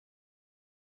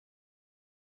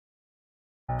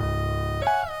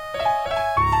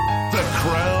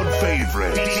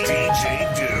favorite,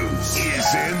 DJ Deuce,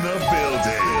 is in the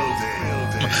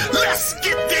building. Let's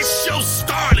get this show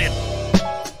started.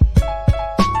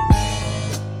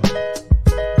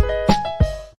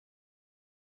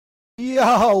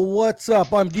 Yo, what's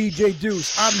up? I'm DJ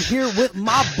Deuce. I'm here with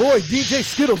my boy, DJ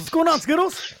Skittles. What's going on,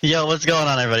 Skittles? Yo, what's going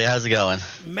on, everybody? How's it going?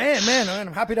 Man,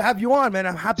 I'm happy to have you on, man.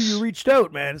 I'm happy you reached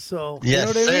out, man. So, Yes, you know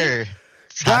what I mean? sir.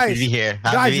 Happy to be here.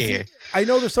 Happy to be here. I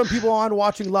know there's some people on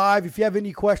watching live. If you have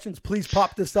any questions, please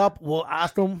pop this up. We'll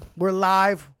ask them. We're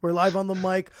live. We're live on the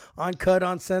mic, uncut,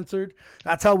 uncensored.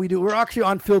 That's how we do. We're actually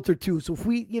unfiltered too. So if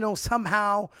we,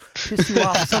 somehow piss you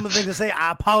off with some of the things to say,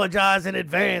 I apologize in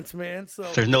advance, man. So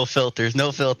There's no filters.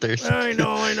 No filters. I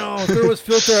know. If there was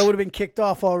filter, I would have been kicked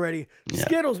off already. Yeah.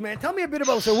 Skittles, man. Tell me a bit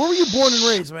about. So where were you born and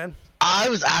raised, man? I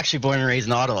was actually born and raised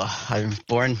in Ottawa.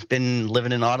 Been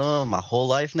living in Ottawa my whole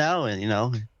life now, and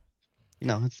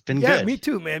it's been good. Yeah, me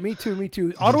too, man. Me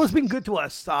too. Ottawa's been good to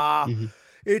us.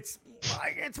 It's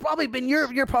probably been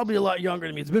you're probably a lot younger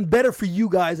than me. It's been better for you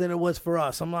guys than it was for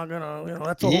us. I'm not gonna,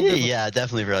 that's a whole different. Yeah,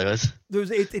 definitely really was.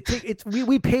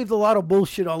 We paved a lot of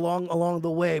bullshit along the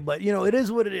way, but it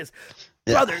is what it is,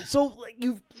 brother. So like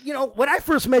when I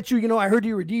first met you, I heard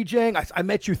you were DJing. I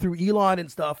met you through Elon and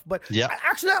stuff. But yeah,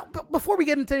 actually, before we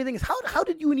get into anything, how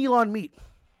did you and Elon meet?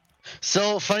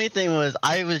 So funny thing was,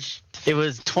 it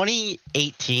was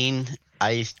 2018.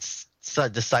 I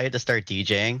decided to start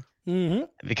DJing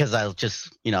because I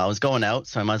just, I was going out,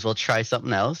 so I might as well try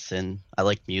something else. And I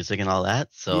like music and all that.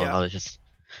 So I was just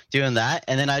doing that.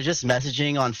 And then I was just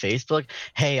messaging on Facebook,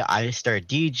 hey, I started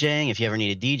DJing. If you ever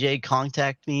need a DJ,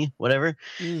 contact me, whatever.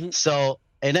 So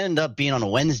it ended up being on a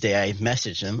Wednesday. I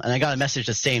messaged him and I got a message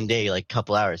the same day, like a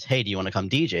couple hours. Hey, do you want to come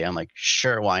DJ? I'm like,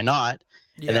 sure, why not?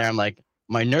 Yeah. And then I'm like,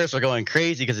 my nerves are going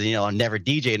crazy because I never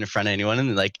DJed in front of anyone,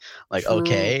 and like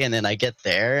okay. And then I get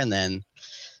there, and then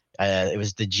it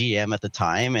was the GM at the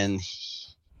time, and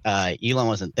Elon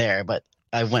wasn't there, but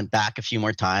I went back a few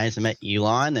more times and met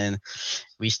Elon, and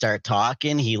we start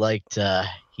talking. He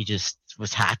he just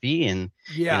was happy, and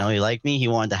he liked me. He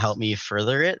wanted to help me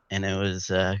further it, and it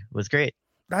was great.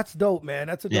 That's dope, man.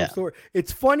 That's a dope story.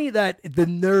 It's funny that the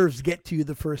nerves get to you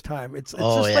the first time. It's just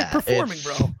like performing,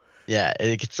 bro. Yeah,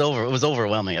 it was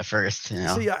overwhelming at first.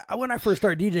 See, when I first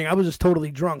started DJing, I was just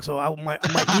totally drunk, so my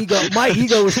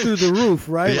ego was through the roof,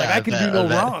 right? Yeah, like I could do no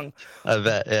wrong. I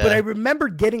bet. Yeah. But I remember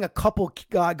getting a couple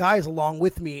guys along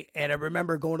with me, and I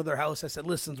remember going to their house. I said,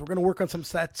 "Listen, we're gonna work on some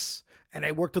sets," and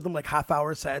I worked with them like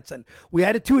half-hour sets, and we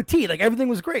had it to a T. Like everything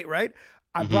was great, right?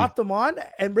 I brought them on,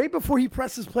 and right before he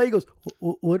presses play, he goes,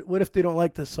 "What if they don't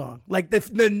like this song?" Like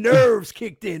the nerves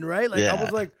kicked in, right? Like I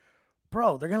was like,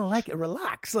 bro, they're gonna like it.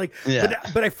 Relax, like. Yeah.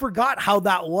 But I forgot how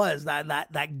that was.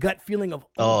 That gut feeling of.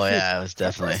 Oh yeah, it was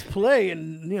definitely. Press play,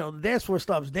 and the dance floor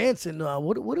stops dancing.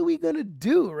 What are we gonna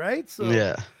do, right? So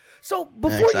yeah. So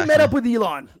before you met up with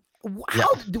Elon,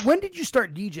 when did you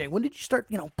start DJing? When did you start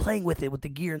playing with it, with the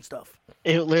gear and stuff?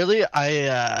 It literally,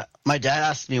 my dad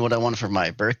asked me what I wanted for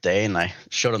my birthday, and I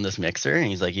showed him this mixer, and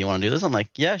he's like, "You want to do this?" I'm like,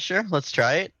 "Yeah, sure, let's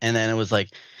try it." And then it was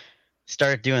like.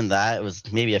 Started doing that. It was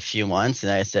maybe a few months,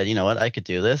 and I said, you know what, I could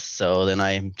do this. So then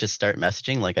I just start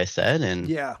messaging, like I said, and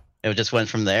it just went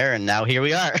from there. And now here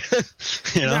we are.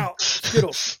 Now,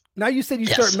 Skittles. Now you said you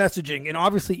start messaging, and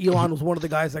obviously Elon was one of the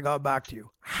guys that got back to you.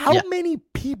 How many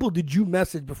people did you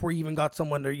message before you even got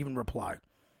someone to even reply?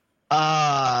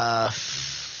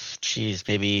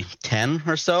 Maybe 10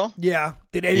 or so. Yeah.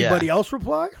 Did anybody else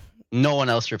reply? No one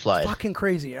else replied. Fucking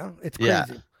crazy, huh? It's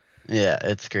crazy. Yeah,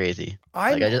 it's crazy.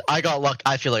 I got lucky.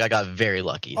 I feel like I got very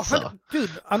lucky. So. Dude,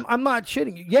 I'm not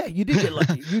shitting you. Yeah, you did get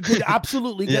lucky. You did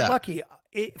absolutely get lucky.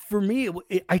 For me,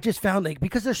 I just found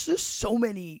because there's just so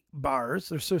many bars,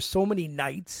 there's just so many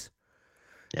nights.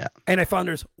 Yeah. And I found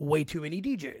there's way too many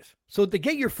DJs. So to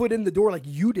get your foot in the door like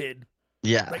you did.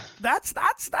 Yeah. Like that's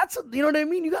you know what I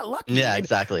mean? You got lucky. Yeah,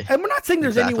 exactly. And we're not saying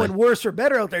there's anyone worse or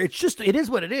better out there. It's just it is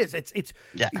what it is. It's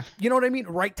you know what I mean?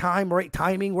 Right time, right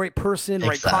timing, right person,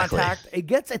 right contact.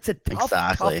 It's a tough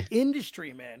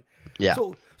industry, man. Yeah.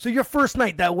 So your first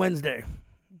night that Wednesday.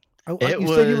 Said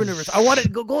you were nervous. I wanted to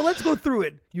go. Let's go through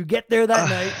it. You get there that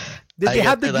night. Did you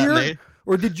have the gear,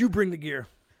 or did you bring the gear?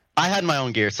 I had my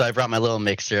own gear, so I brought my little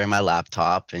mixer and my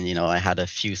laptop, and I had a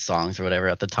few songs or whatever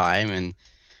at the time, and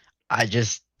I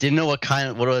just didn't know what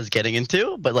I was getting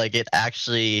into, but like it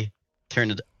actually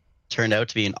turned out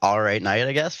to be an all right night,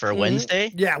 I guess, for a Wednesday.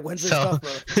 Yeah, Wednesday stuff,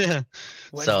 bro.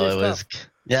 So it was,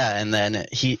 and then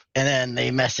they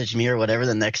messaged me or whatever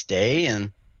the next day,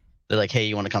 and they're like, "Hey,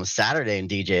 you want to come Saturday and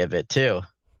DJ a bit too?"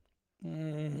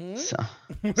 So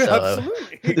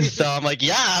absolutely. So I'm like,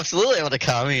 "Yeah, absolutely, I want to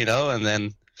come," and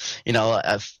then,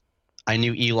 I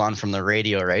knew Elon from the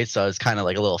radio, right? So I was kind of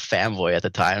like a little fanboy at the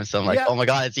time. So I'm like, oh my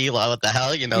god, it's Elon! What the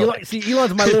hell, you know? Elon, see,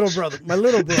 Elon's my little brother, my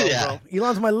little bro, Yeah. bro.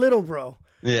 Elon's my little bro.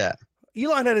 Yeah.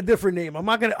 Elon had a different name.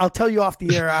 I'll tell you off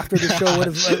the air after the show what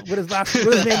his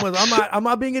name was. I'm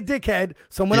not being a dickhead.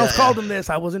 Someone else called him this.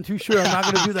 I wasn't too sure. I'm not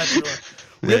going to do that to her.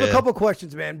 We have a couple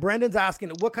questions, man. Brendan's asking,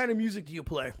 what kind of music do you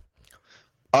play?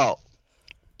 Oh.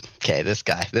 Okay, this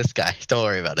guy. Don't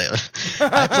worry about it.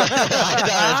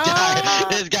 I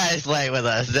know this guy is playing with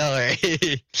us. Don't worry.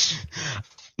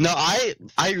 No, I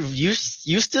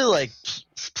used to like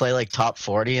play like top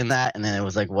 40 in that, and then it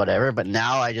was like whatever. But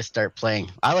now I just start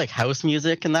playing. I like house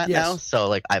music and that now. So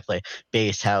like I play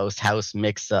bass house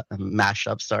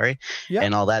mashup,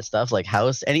 and all that stuff. Like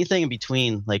house, anything in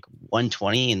between like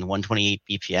 120 and 128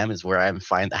 BPM is where I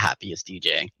find the happiest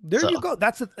DJing. There you go.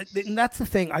 That's the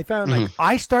thing. I found like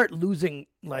I start losing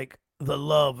like the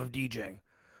love of DJing.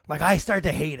 Like I start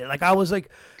to hate it. Like I was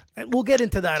like. And we'll get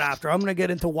into that after. I'm going to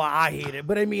get into why I hate it.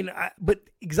 But I mean, but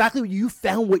exactly what you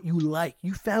found what you like.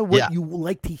 You found what you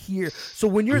like to hear. So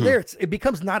when you're there, it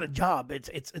becomes not a job.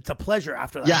 It's a pleasure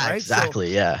after that, right?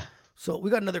 Exactly, So we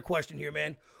got another question here,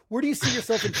 man. Where do you see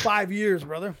yourself in 5 years,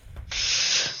 brother?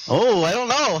 Oh, I don't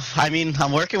know. I mean,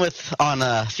 I'm working on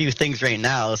a few things right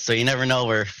now, so you never know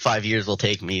where 5 years will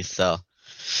take me. So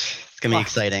it's going to be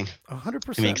exciting. 100%. It's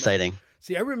going to be exciting.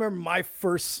 See, I remember I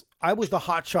was the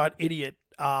hotshot idiot.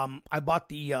 I bought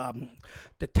the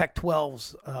Tech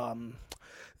 12s.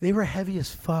 They were heavy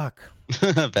as fuck.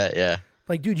 I bet, yeah.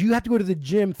 Like, dude, you have to go to the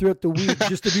gym throughout the week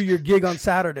just to do your gig on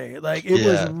Saturday. Like, it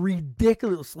was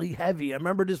ridiculously heavy. I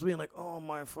remember just being like, oh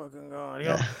my fucking God. You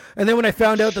know? And then when I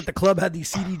found out that the club had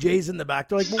these CDJs in the back,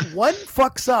 they're like, well, one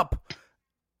fucks up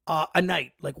a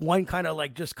night. Like one kind of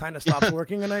stops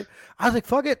working a night. I was like,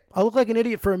 fuck it. I'll look like an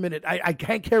idiot for a minute. I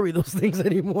can't carry those things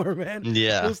anymore, man.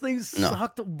 Yeah. Those things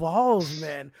sucked balls,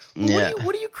 man.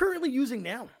 What are you currently using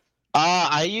now?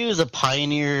 I use a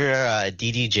Pioneer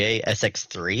DDJ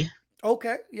SX3.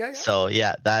 Okay. Yeah. So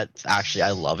that's actually,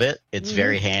 I love it. It's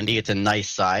very handy. It's a nice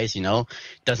size,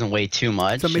 doesn't weigh too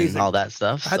much. It's amazing. And all that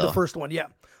stuff. I had the first one. Yeah.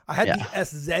 I had the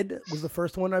SZ was the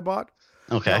first one I bought.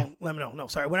 Okay. No,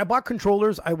 sorry. When I bought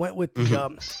controllers, I went with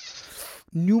the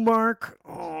Newmark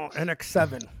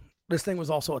NX7. This thing was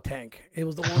also a tank. It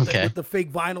was the one with the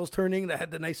fake vinyls turning that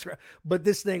had the nice. But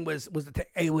this thing was the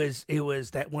it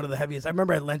was that one of the heaviest. I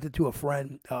remember I lent it to a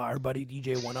friend, our buddy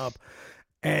DJ One Up,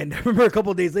 and I remember a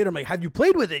couple of days later, I'm like, "Have you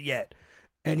played with it yet?"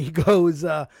 And he goes,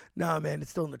 "Nah, man,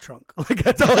 it's still in the trunk." Like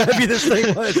that's how heavy this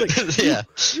thing was. Like,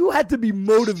 you had to be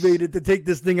motivated to take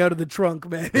this thing out of the trunk,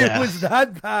 man. It was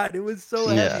that bad. It was so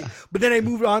heavy. But then I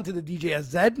moved on to the DJ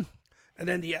SZ, and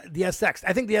then the SX.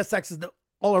 I think the SX is the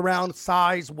all around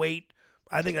size, weight.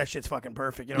 I think that shit's fucking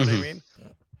perfect. You know what I mean?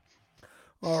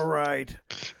 All right.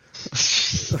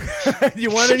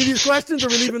 You want any of these questions, or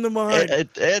we're leaving them behind?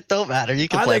 It don't matter. You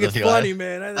can play with you. I think it's funny,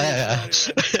 man. You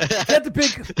have to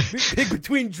pick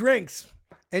between drinks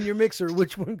and your mixer.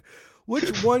 Which one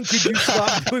could you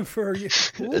stop doing for you?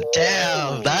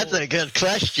 Damn, that's a good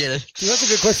question. See, that's a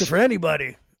good question for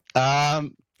anybody.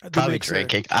 Probably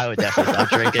drinking. I would definitely stop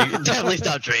drinking. Definitely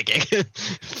stop drinking.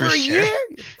 For a year?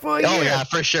 Oh yeah,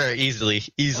 for sure. Easily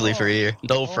for a year.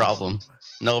 No problem.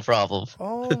 No problem.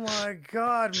 Oh my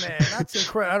God, man, that's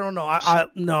incredible. I don't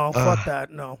know. No, fuck that.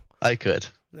 No. I could.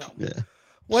 No. Yeah.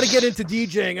 Want to get into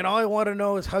DJing, and all I want to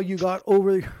know is how you got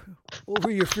over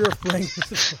your fear of playing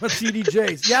on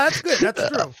CDJs. Yeah, that's good. That's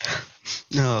true.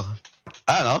 No,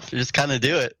 I don't know. You just kind of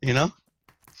do it. You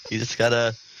just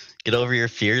gotta get over your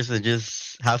fears and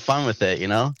just have fun with it.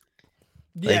 Yes.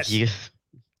 Like it's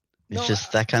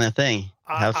just that kind of thing.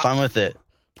 Have fun with it.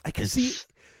 I can see.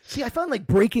 I found like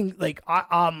breaking, like I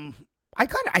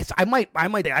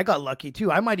got lucky too.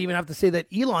 I might even have to say that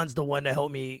Elon's the one to help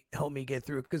me get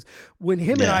through, because when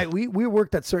him and I we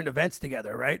worked at certain events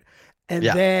together, right? And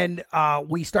then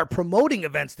we start promoting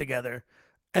events together,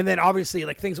 and then obviously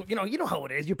like things, you know how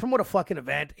it is. You promote a fucking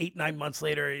event, 8-9 months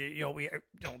later,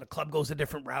 the club goes a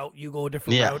different route, you go a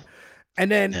different route, and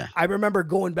then I remember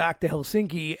going back to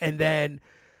Helsinki, and then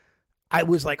I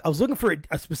was looking for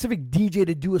a specific DJ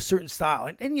to do a certain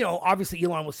style. And obviously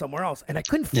Elon was somewhere else, and I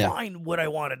couldn't find what I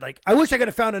wanted. Like, I wish I could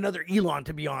have found another Elon,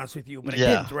 to be honest with you, but I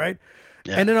didn't, right?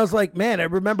 Yeah. And then I was like, man, I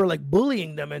remember like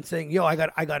bullying them and saying, yo, I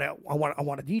want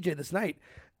a DJ this night.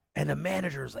 And the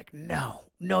manager was like, no,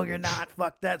 you're not.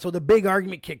 Fuck that. So the big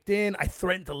argument kicked in. I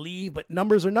threatened to leave, but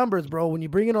numbers are numbers, bro. When you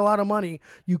bring in a lot of money,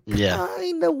 you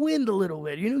kind of win a little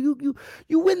bit. You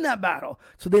win that battle.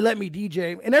 So they let me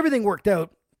DJ, and everything worked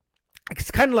out. It's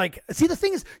kind of like, see, the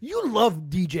thing is, you love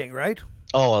DJing, right?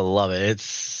 Oh, I love it.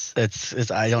 It's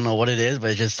I don't know what it is,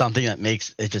 but it's just something that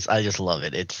makes it just, I just love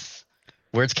it. It's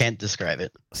Words can't describe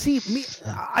it. See, me,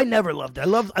 I never loved it. I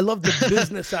love the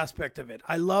business aspect of it.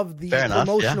 I love the Fair enough,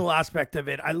 promotional aspect of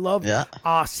it. I love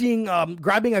seeing,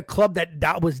 grabbing a club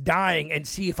that was dying and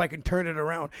see if I can turn it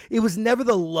around. It was never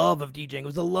the love of DJing. It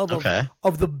was the love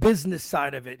of the business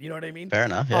side of it. You know what I mean? Fair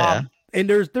enough. Yeah. And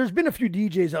there's been a few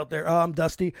DJs out there,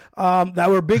 Dusty, that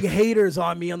were big haters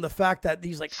on me on the fact that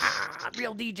these like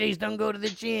real DJs don't go to the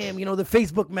gym. You know, the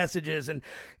Facebook messages and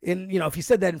you know, if you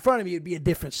said that in front of me, it'd be a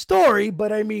different story.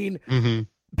 But I mean,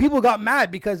 people got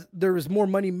mad because there was more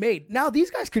money made. Now these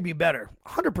guys could be better,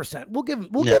 100%. We'll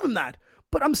give them that.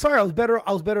 But I'm sorry, I was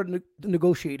better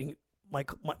negotiating my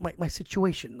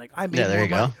situation. Like I made there more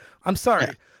money. go. I'm sorry.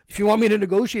 Yeah. If you want me to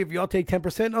negotiate, if y'all take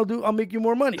 10%, I'll make you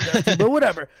more money. But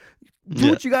whatever. Do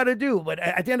what you got to do. But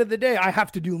at the end of the day, I have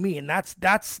to do me. And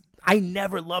that's I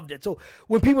never loved it. So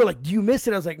when people are like, do you miss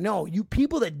it? I was like, no, you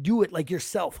people that do it like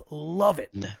yourself, love it.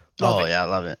 Love it. I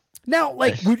love it. Now,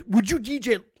 like, would you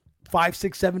DJ 5,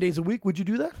 6, 7 days a week? Would you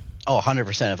do that? Oh,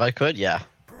 100%. If I could, yeah.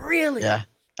 Really? Yeah,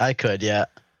 I could, yeah.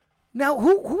 Now,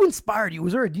 who inspired you?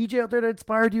 Was there a DJ out there that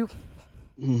inspired you?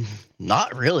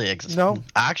 Not really. No?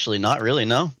 Actually, not really,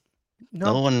 no.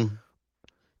 No one.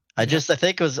 I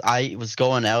think I was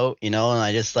going out, you know, and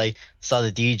I just like saw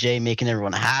the DJ making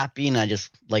everyone happy, and I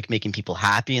just like making people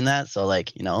happy in that. So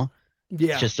like, you know,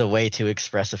 it's just a way to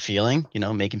express a feeling, you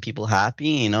know, making people happy,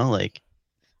 you know, like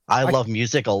I love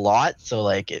music a lot. So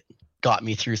like it got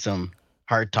me through some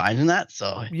hard times in that.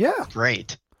 So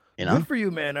great. You know, good for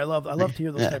you, man. I love to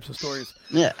hear those types of stories.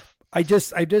 Yeah. I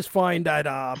just find that,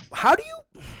 how do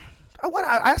you, I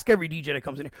ask every DJ that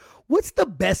comes in here, what's the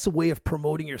best way of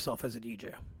promoting yourself as a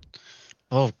DJ?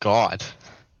 Oh God,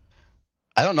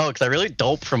 I don't know, because I really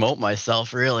don't promote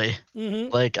myself really.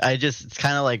 Like it's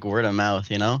kind of like word of mouth,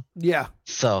 you know? Yeah.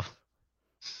 So,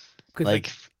 like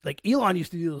Elon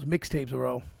used to do those mixtapes,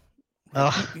 bro.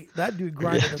 That dude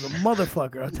grinded as a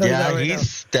motherfucker. I'll tell you that right now.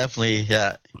 He's definitely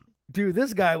Dude,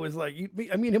 this guy was like,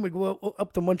 I mean, him would go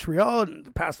up to Montreal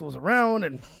and pass those around,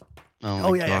 and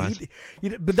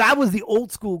but that was the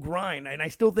old school grind, and I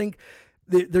still think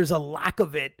there's a lack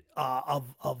of it,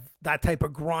 of that type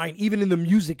of grind, even in the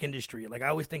music industry. Like I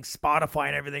always think Spotify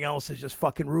and everything else is just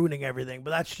fucking ruining everything. But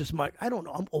that's just I don't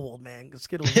know. I'm old, man.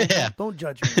 Skittles, don't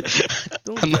judge me.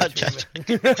 Man. I'm not judging.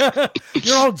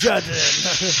 You're all judging.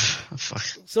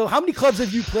 So how many clubs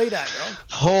have you played at, bro?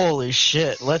 Holy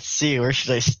shit. Let's see. Where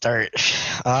should I start?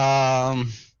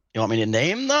 You want me to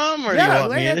name them, or you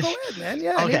want me to? Go ahead, man.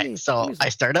 Yeah. Okay. So I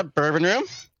started at Bourbon Room.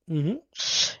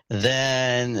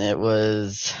 Then it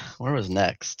was, where was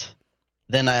next?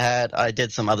 Then I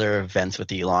did some other events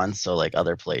with Elon, so like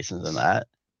other places than that.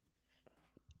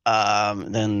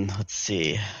 Then let's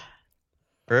see,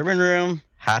 Bourbon Room,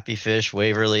 Happy Fish,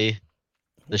 Waverly,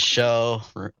 The Show,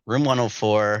 Room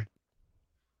 104,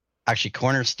 actually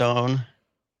Cornerstone,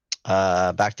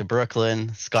 back to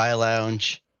Brooklyn, Sky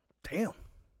Lounge. Damn.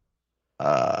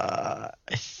 I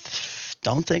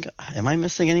don't think, am I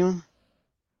missing anyone?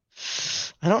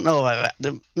 I don't know.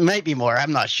 There might be more.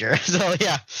 I'm not sure. So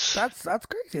yeah, that's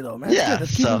crazy though, man. Yeah,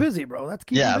 that's keeping busy, bro. That's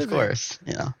keeping busy. Yeah, of course.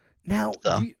 Yeah. Now,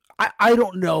 I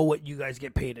don't know what you guys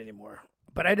get paid anymore,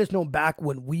 but I just know back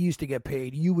when we used to get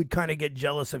paid, you would kind of get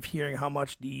jealous of hearing how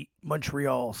much the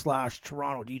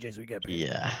Montreal/Toronto DJs would get paid.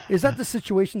 Yeah. Is that the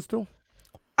situation still?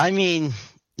 I mean,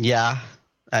 yeah.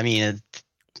 I mean,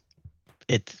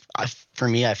 for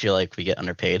me, I feel like we get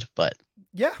underpaid, but.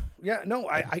 Yeah. No,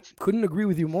 I couldn't agree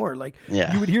with you more. Like,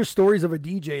 you would hear stories of a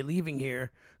DJ leaving here,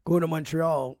 going to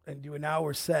Montreal, and do an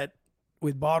hour set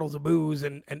with bottles of booze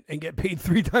and get paid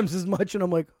 3 times as much. And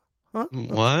I'm like, huh?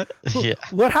 What? Yeah.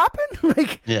 What happened?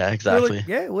 Like, yeah, exactly. Like,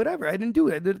 yeah, whatever. I didn't do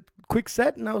it. I did a quick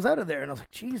set and I was out of there. And I was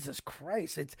like, Jesus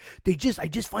Christ. I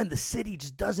just find the city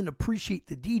just doesn't appreciate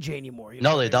the DJ anymore. You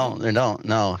know no, they don't. They don't.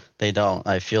 No, they don't.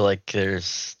 I feel like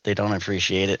they don't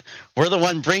appreciate it. We're the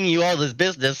one bringing you all this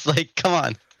business. Like, come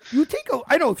on.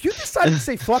 I know, if you decide to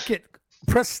say, fuck it,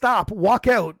 press stop, walk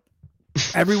out,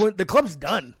 the club's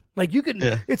done. Like you can,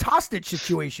 it's hostage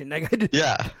situation. Like, treat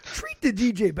the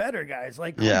DJ better, guys.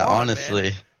 Like, come on,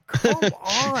 honestly, man. Come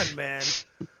on, man.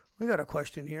 We got a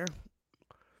question here.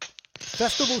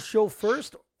 Festival show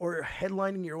first or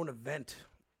headlining your own event?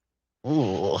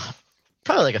 Ooh,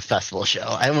 probably like a festival show.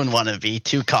 I wouldn't want to be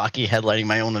too cocky headlining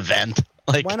my own event.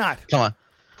 Like, why not? Come on,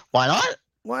 why not?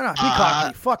 Why not? Be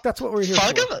cocky. Fuck, that's what we're here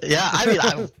for. Yeah,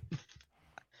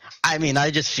 I mean, I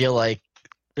just feel like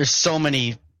there's so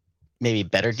many maybe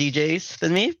better DJs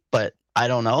than me, but I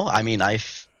don't know. I mean,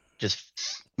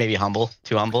 maybe humble,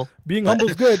 too humble. Being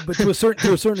humble's good, but to a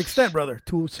certain extent, brother.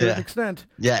 To a certain extent.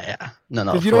 Yeah. No.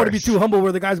 Because you don't want to be too humble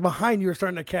where the guys behind you are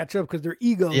starting to catch up because their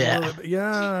ego. Yeah.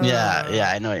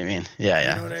 Yeah. I know what you mean.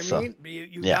 Yeah. You know what I mean?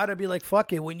 You gotta be like,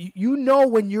 fuck it. When you know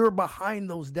when you're behind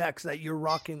those decks that you're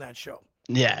rocking that show.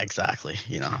 Yeah, exactly.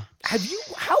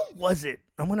 How was it?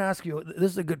 I'm gonna ask you.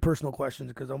 This is a good personal question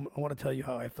because I want to tell you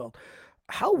how I felt.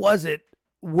 How was it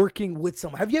working with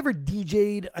someone? Have you ever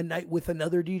DJ'd a night with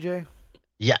another DJ?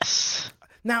 Yes.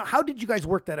 Now, how did you guys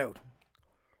work that out?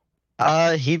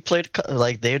 He played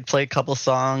they would play a couple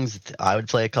songs. I would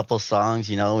play a couple songs.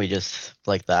 We just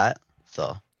like that.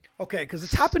 So. Okay, because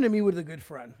it's happened to me with a good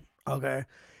friend. Okay,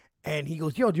 and he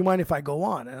goes, "Yo, do you mind if I go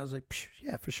on?" And I was like,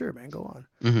 "Yeah, for sure, man, go on."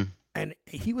 Mm-hmm. And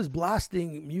he was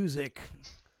blasting music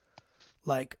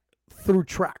like through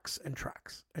tracks and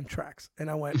tracks and tracks,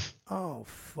 and I went, "Oh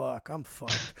fuck, I'm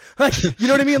fucked." Like, you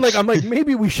know what I mean? Like, I'm like,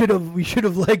 maybe we should have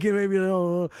like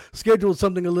maybe scheduled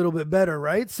something a little bit better,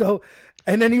 right? So,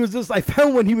 and then he was just, I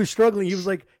found when he was struggling, he was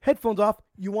like, "Headphones off,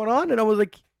 you want on?" And I was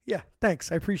like, "Yeah,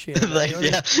 thanks, I appreciate it." Like, you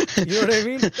know what I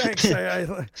mean?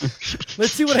 Thanks.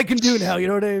 Let's see what I can do now. You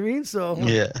know what I mean? So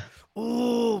yeah.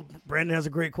 Ooh, Brandon has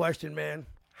a great question, man.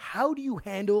 How do you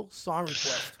handle song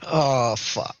requests? Oh,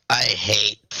 fuck. I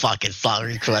hate fucking song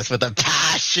requests with a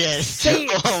passion. Say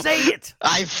it.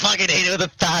 I fucking hate it with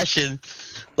a passion.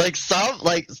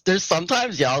 There's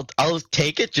sometimes, I'll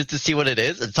take it just to see what it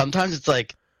is. And sometimes it's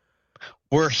like,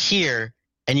 we're here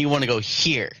and you want to go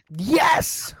here.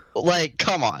 Yes. Like,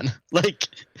 come on. Like,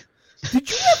 did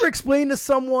you ever explain to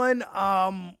someone,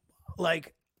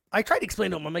 like, I tried to explain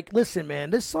to them, I'm like, listen,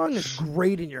 man, this song is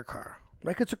great in your car.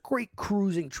 Like, it's a great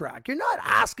cruising track. You're not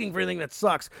asking for anything that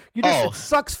sucks. It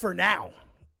sucks for now.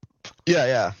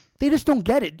 Yeah. They just don't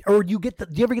get it. Or do you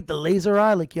ever get the laser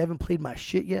eye? Like, you haven't played my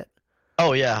shit yet?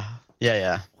 Oh, yeah.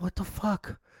 Yeah. What the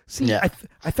fuck? See, yeah.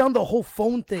 I found the whole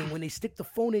phone thing when they stick the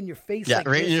phone in your face. Yeah, like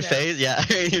right in your face. Yeah,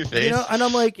 right in your face. And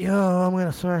I'm like, yo, I'm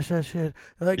gonna smash that shit.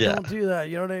 Like, don't do that.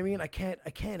 You know what I mean? I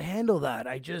can't handle that.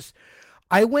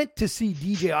 I went to see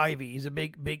DJ Ivy. He's a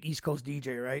big East Coast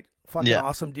DJ, right? Fucking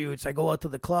awesome dude. So I go out to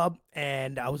the club,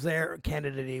 and I was there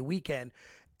Canada Day weekend,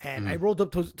 and I rolled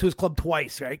up to his club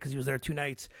twice, right? Because he was there 2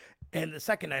 nights. And the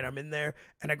second night I'm in there,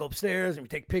 and I go upstairs, and we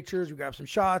take pictures, we grab some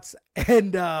shots,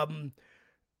 and 4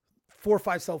 or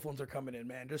 5 cell phones are coming in,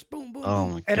 man. Just boom, boom,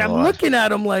 boom. And I'm looking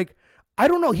at him like, I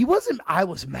don't know. I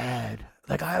was mad.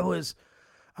 Like, I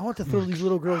want to throw these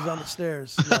little girls down the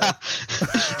stairs. Like,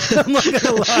 I'm not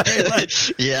gonna lie.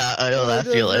 Like, yeah, I know that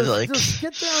feeling. Like, just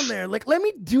get down there. Like, let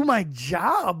me do my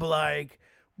job. Like,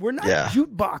 we're not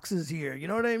jukeboxes here. You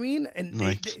know what I mean?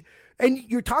 And and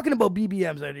you're talking about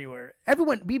BBMs anywhere.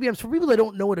 Everyone, BBMs, for people that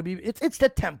don't know what a BBM, it's the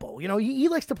tempo. You know, he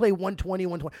likes to play 120,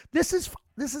 120. This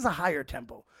is a higher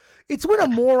tempo. It's when a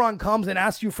moron comes and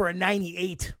asks you for a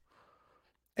 98.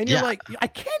 And you're like, I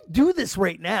can't do this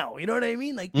right now. You know what I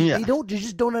mean? Like, they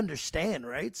just don't understand,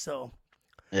 right? So,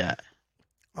 yeah.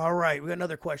 All right, we got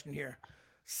another question here.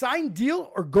 Sign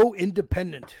deal or go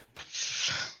independent?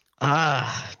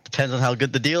 Depends on how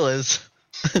good the deal is.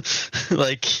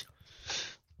 Like,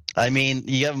 I mean,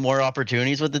 you have more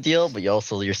opportunities with the deal, but you're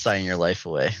signing your life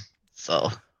away. So.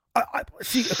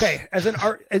 See, okay, as an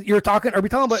art, are we talking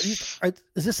about, is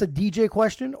this a DJ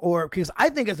question? Or, because I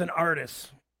think as an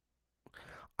artist,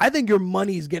 I think your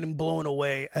money is getting blown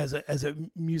away as a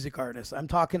music artist. I'm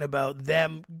talking about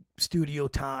them studio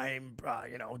time,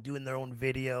 doing their own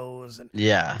videos and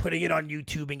putting it on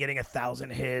YouTube and getting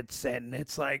 1,000 hits. And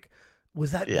it's like,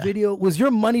 was that video, was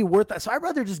your money worth that? So I'd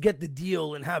rather just get the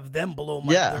deal and have them blow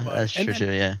my money. That's true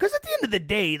too. Yeah. Because at the end of the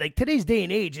day, like, today's day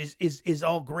and age is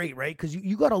all great, right? Because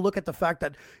you got to look at the fact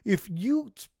that if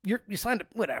you signed a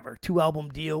 2-album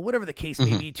deal, whatever the case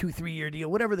may be, 2-3 year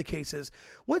deal, whatever the case is,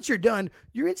 once you're done,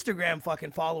 your Instagram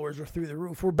fucking followers are through the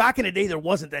roof. Where back in the day, there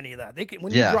wasn't any of that.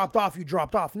 When you dropped off, you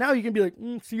dropped off. Now you can be like,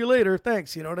 see you later,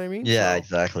 thanks. You know what I mean? Yeah,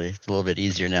 exactly. It's a little bit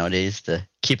easier nowadays to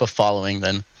keep a following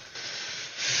than.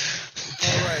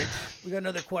 All right, we got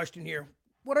another question here.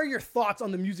 What are your thoughts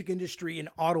on the music industry in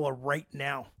Ottawa right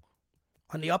now?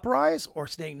 On the uprise or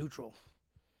staying neutral?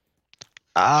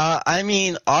 I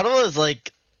mean, Ottawa is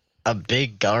like a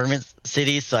big government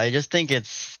city, so I just think it's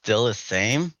still the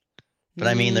same. But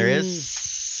I mean, there is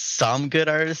some good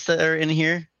artists that are in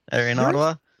here, that are in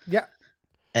Ottawa. Yeah.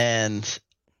 And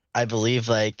I believe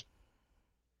like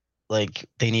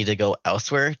they need to go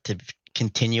elsewhere to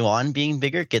continue on being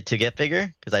bigger, get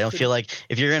bigger, because I don't feel like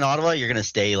if you're in Ottawa, you're gonna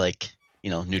stay like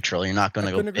neutral. You're not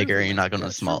gonna go bigger. You're not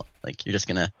gonna small. Like, you're just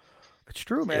gonna. It's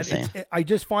true, man. I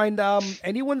just find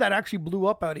anyone that actually blew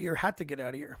up out of here had to get out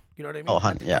of here. You know what I mean? Oh,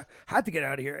 had to get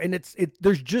out of here. And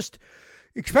there's just,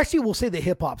 especially we'll say the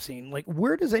hip hop scene. Like,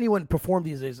 where does anyone perform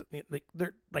these days? Like,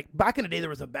 they're like back in the day, there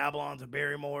was the Babylons, the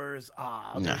Barrymores,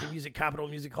 there's the Music Capitol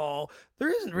Music Hall. There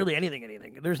isn't really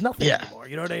anything. There's nothing anymore.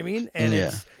 You know what I mean?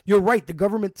 And you're right. The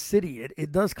government city.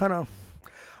 It does kind of.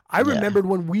 I remembered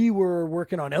when we were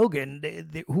working on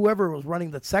Elgin, whoever was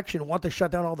running that section wanted to shut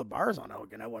down all the bars on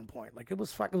Elgin at one point. Like it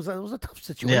was a tough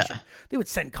situation. Yeah. They would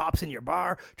send cops in your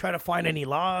bar, try to find any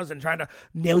laws, and trying to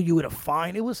nail you with a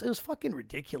fine. It was fucking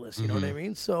ridiculous. You know what I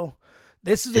mean? So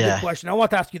this is a good question. I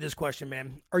want to ask you this question,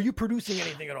 man. Are you producing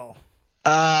anything at all?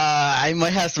 I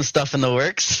might have some stuff in the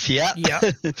works. Yeah.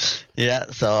 Yeah.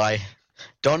 So I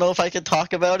don't know if I can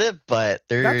talk about it, but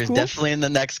there's definitely in the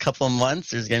next couple of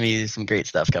months, there's going to be some great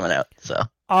stuff coming out. So,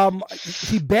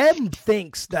 see, Ben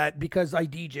thinks that because I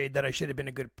DJ'd that I should have been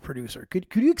a good producer. Could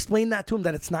you explain that to him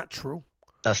that it's not true?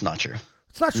 That's not true.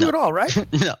 It's not true at all, right?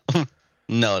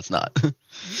 No, it's not.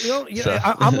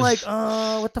 I'm like,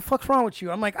 what the fuck's wrong with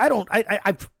you? I'm like,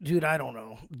 dude, I don't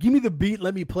know. Give me the beat,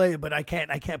 let me play it, but I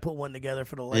can't put one together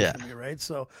for the life of me, right?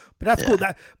 So, but that's cool.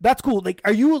 That's cool. Like,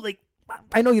 are you like?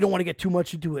 I know you don't want to get too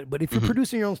much into it, but if you're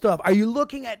producing your own stuff, are you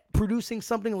looking at producing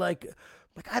something like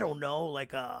I don't know,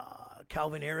 like a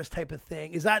Calvin Harris type of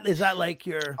thing? Is that like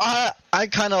your? I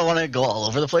kind of want to go all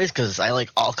over the place because I like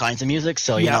all kinds of music.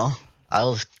 So you know,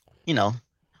 I'll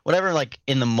whatever like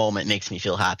in the moment makes me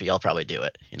feel happy, I'll probably do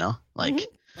it. You know, like. I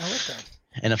like that.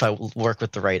 And if I work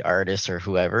with the right artist or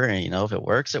whoever, and if it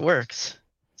works, it works.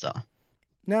 So.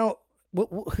 Now. What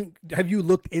have you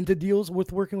looked into deals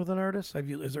with working with an artist?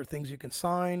 Is there things you can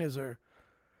sign? Is there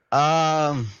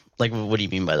like what do you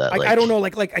mean by that? I don't know,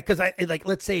 like because I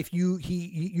let's say if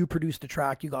you produced a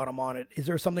track, you got him on it. Is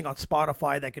there something on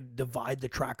Spotify that could divide the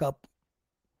track up?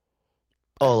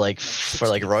 Oh, like for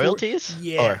like royalties?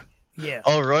 Yeah.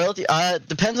 Oh, royalty.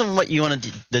 Depends on what you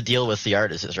want the deal with the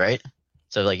artist is, right?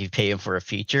 So like you pay him for a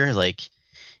feature, like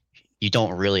you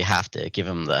don't really have to give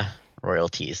him the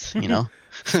royalties, you know?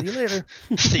 See you later.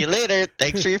 See you later.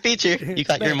 Thanks for your feature. You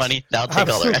got your money. Now take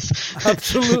all the rest.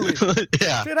 Absolutely.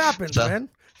 Yeah. Shit happens, man.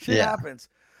 Shit happens.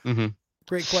 Mm-hmm.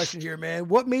 Great question here, man.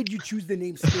 What made you choose the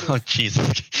name Skittles? Oh, jeez.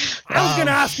 I was going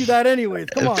to ask you that anyways.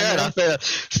 Come on, fair man.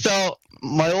 Enough. So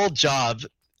my old job,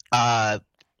 my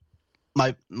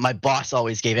boss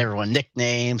always gave everyone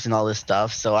nicknames and all this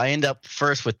stuff. So I end up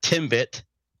first with Timbit.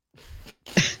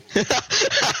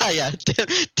 Yeah,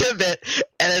 Timbit,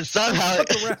 and then somehow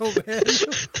around, man.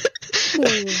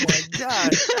 Oh my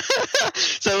god!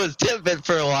 So it was Timbit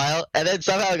for a while, and then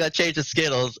somehow it got changed to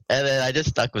Skittles, and then I just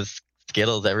stuck with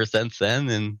Skittles ever since then.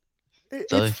 And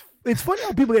it's funny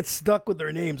how people get stuck with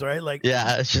their names, right? Like,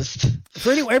 yeah, it's just. So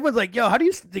anyway, everyone's like, "Yo, how do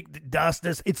you dust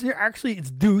this?" It's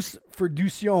Deuce for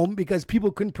Deuceome because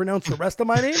people couldn't pronounce the rest of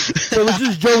my name, so this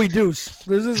is Joey Deuce.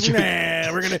 This is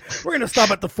we're gonna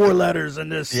stop at the 4 letters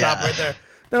and just stop right there.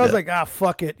 Then I was like,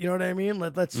 fuck it, you know what I mean?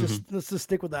 Let's just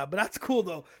stick with that. But that's cool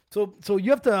though. So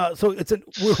you have to. So it's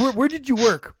where did you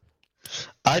work?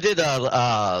 I did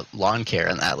lawn care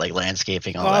and that, like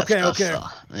landscaping, all that stuff. Okay. So,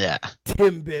 yeah.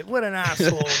 Timbit, what an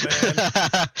asshole, man.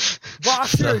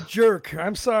 Boss, you're a jerk.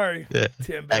 I'm sorry. Yeah.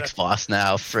 Timbit. Ex-boss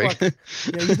now. Yeah,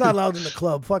 he's not allowed in the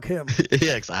club. Fuck him.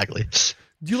 Yeah, exactly.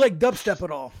 Do you like dubstep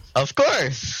at all? Of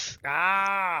course.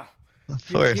 Of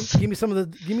course. Give me some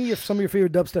of your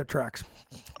favorite dubstep tracks.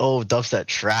 Oh, dubstep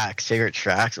tracks, favorite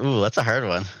tracks. Ooh, that's a hard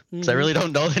one. Because I really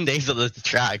don't know the names of the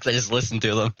tracks. I just listen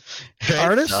to them. Right?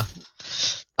 Artists? So,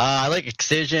 I like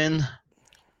Excision.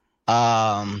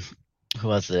 Who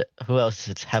was it? Who else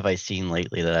have I seen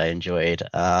lately that I enjoyed?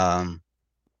 I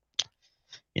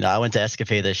went to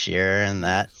Escapade this year and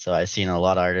that, so I've seen a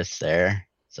lot of artists there.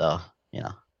 So,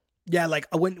 Yeah, like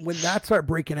when that started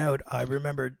breaking out, I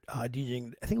remember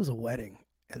DJing. I think it was a wedding,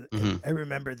 and I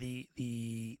remember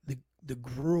the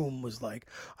groom was like,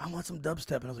 "I want some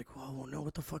dubstep," and I was like, "Oh no,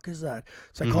 what the fuck is that?"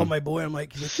 So I called my boy. I'm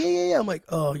like, he's like, "Yeah." I'm like,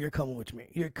 "Oh, you're coming with me.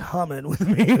 You're coming with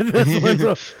me with this one."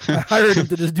 So I hired him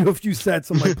to just do a few sets.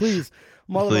 I'm like, "Please,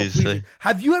 I'm all about please."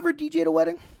 Have you ever DJ'd a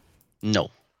wedding? No.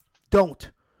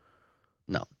 Don't.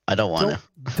 No, I don't want to.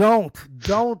 Don't.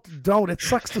 It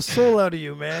sucks the soul out of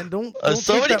you, man. Don't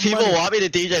so many people want me to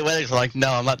DJ weddings. I'm like,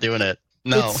 no, I'm not doing it.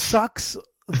 No. It sucks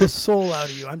the soul out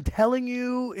of you. I'm telling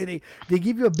you, they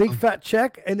give you a big fat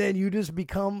check, and then you just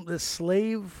become the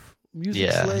slave,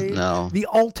 music slave. No. The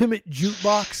ultimate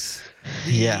jukebox.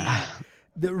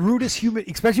 The rudest human,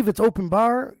 especially if it's open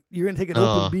bar, you're gonna take an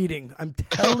open beating. I'm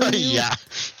telling you. Yeah.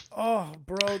 Oh,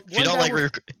 bro. If you don't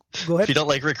go ahead. If you don't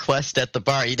like request at the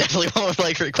bar, you definitely won't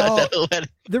like request at the wedding.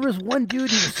 There was one dude.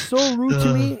 He was so rude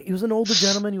to me. He was an older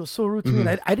gentleman. He was so rude to me, and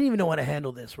I didn't even know how to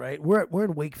handle this. Right? We're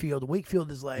in Wakefield.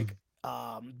 Wakefield is like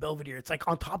Belvedere. It's like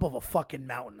on top of a fucking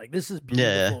mountain. Like this is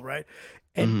Yeah. beautiful, right?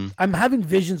 And I'm having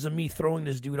visions of me throwing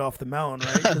this dude off the mountain,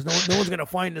 right? Because no one's gonna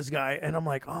find this guy. And I'm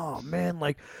like, oh man,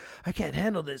 like I can't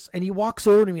handle this. And he walks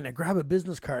over to me and I grab a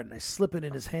business card and I slip it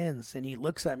in his hands. And he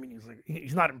looks at me and he's like,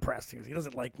 he's not impressed. He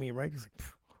doesn't like me, right? He's like,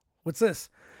 what's this?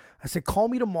 I said, call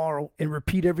me tomorrow and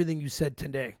repeat everything you said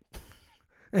today.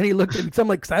 And he looked at me. So I'm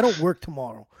like, 'cause I don't work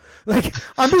tomorrow. Like,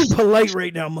 I'm being polite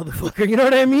right now, motherfucker. You know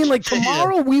what I mean? Like,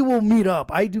 tomorrow we will meet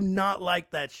up. I do not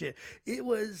like that shit. It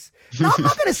was, no, I'm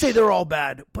not going to say they're all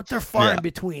bad, but they're far in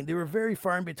between. They were very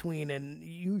far in between. And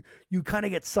you kind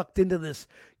of get sucked into this.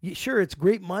 Sure, it's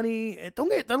great money.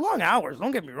 They're long hours.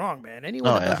 Don't get me wrong, man.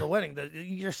 Anyone that does a wedding,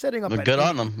 you're setting up good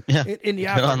on them. Yeah. In the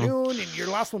afternoon and you're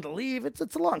the last one to leave. It's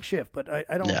a long shift, but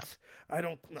I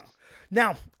don't know.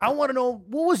 Now, I want to know,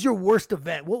 what was your worst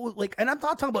event? What was like, and I'm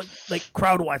not talking about like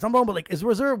crowd wise. I'm talking about like,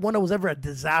 was there one that was ever a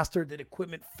disaster? Did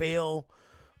equipment fail?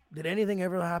 Did anything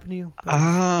ever happen to you?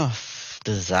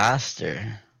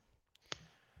 Disaster.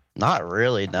 Not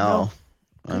really, no.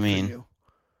 I mean,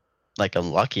 like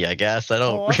I'm lucky, I guess. I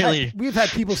don't really. We've had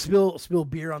people spill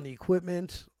beer on the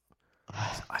equipment.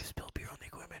 I spilled beer on the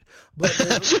equipment, but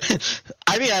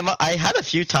I mean, I had a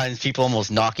few times people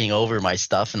almost knocking over my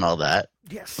stuff and all that.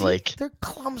 Yes, like they're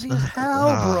clumsy as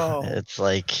hell, bro. It's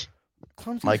like,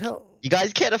 clumsy as hell. You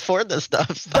guys can't afford this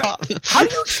stuff. Stop. How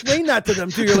do you explain that to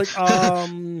them too? You're like,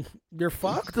 you're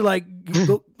fucked. Like,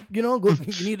 you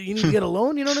need to get a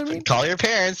loan. You know what I mean? Call your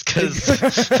parents, because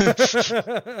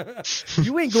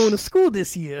you ain't going to school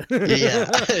this year. Yeah,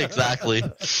 exactly.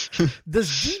 Does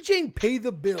DJing pay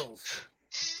the bills?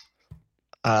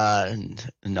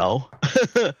 No.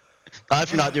 Not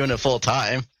if you're not doing it full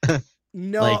time.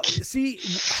 No, see,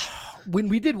 when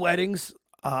we did weddings,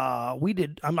 I'm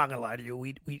not gonna lie to you,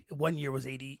 we 1 year was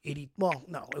 80, well,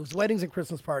 no, it was weddings and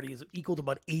Christmas parties equal to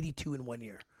about 82 in 1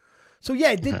 year. So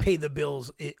yeah, it did pay the bills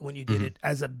when you did it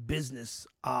as a business.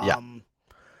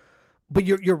 But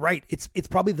you're right, it's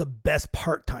probably the best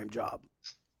part-time job.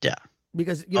 Yeah.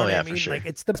 Because you know what I mean? Sure. Like,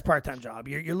 it's the part-time job.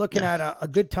 You're looking at a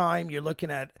good time, you're looking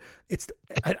at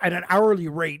at an hourly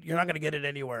rate, you're not gonna get it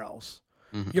anywhere else.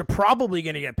 You're probably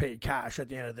going to get paid cash at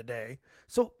the end of the day.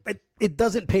 So it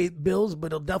doesn't pay bills, but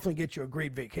it'll definitely get you a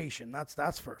great vacation. That's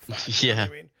for a fact. Yeah. You know what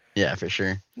I mean? Yeah, for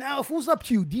sure. Now, if it was up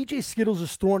to you, DJ Skittles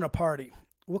is throwing a party.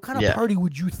 What kind of party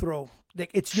would you throw?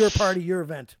 Like, it's your party, your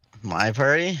event. My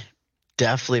party?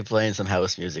 Definitely playing some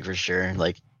house music for sure.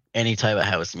 Like any type of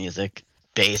house music.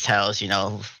 Bass house,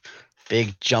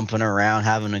 big jumping around,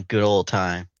 having a good old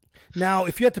time. Now,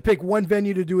 if you had to pick one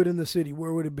venue to do it in the city,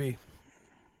 where would it be?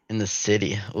 In the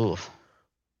city. Ooh.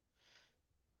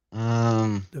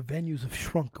 The venues have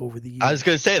shrunk over the years. I was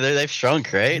gonna say they've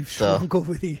shrunk, right? They've shrunk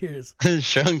over the years.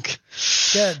 Shrunk.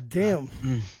 God damn.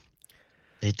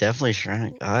 They definitely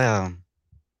shrunk. Yeah,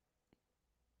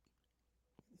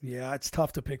 it's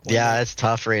tough to pick one. Yeah, it's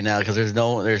tough right now because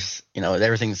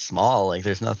everything's small. Like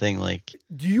there's nothing like.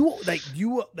 Do you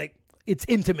like? It's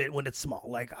intimate when it's small.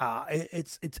 Like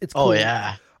it's cool. Oh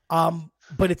yeah.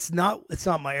 But it's not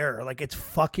my era. Like, it's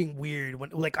fucking weird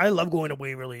when, like, I love going to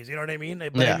Waverly's, you know what I mean?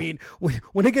 But I mean,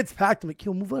 when it gets packed, I'm like,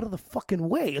 yo, move out of the fucking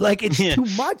way. Like, it's too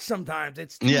much sometimes.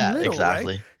 It's too little,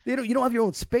 exactly. Right? You don't have your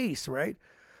own space, right?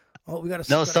 Oh, we got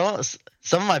to. No,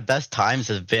 some of my best times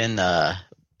have been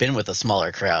with a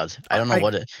smaller crowd. I don't know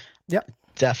what it. Yeah.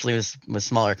 Definitely with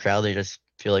smaller crowd, they just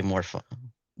feel like more fun,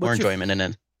 more enjoyment in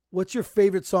it. What's your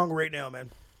favorite song right now,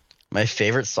 man? My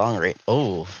favorite song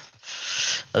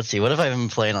let's see. What have I been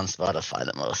playing on Spotify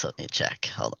the most? Let me check.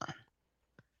 Hold on.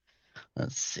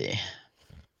 Let's see.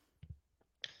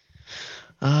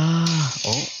 I'm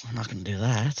not gonna do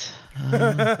that.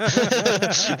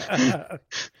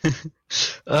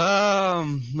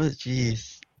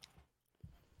 Jeez.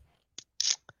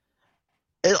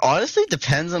 It honestly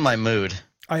depends on my mood.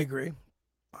 I agree.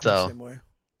 I'm the same way.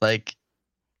 Like,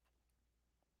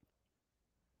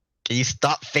 can you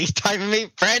stop FaceTiming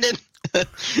me, Brandon?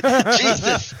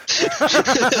 Jesus. Now,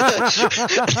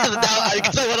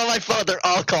 because I went on my phone, they're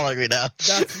all calling me now.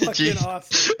 That's fucking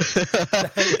awesome.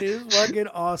 That is fucking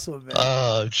awesome, man.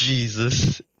 Oh,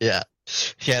 Jesus. Yeah.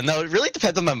 Yeah, no, it really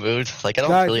depends on my mood. Like, I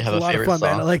don't really have a favorite song.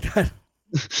 Man. I like that.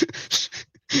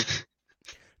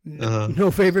 No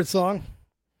favorite song?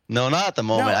 No, not at the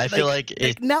moment. I feel like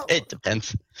it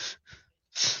depends.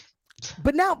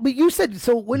 But you said,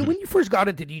 so when you first got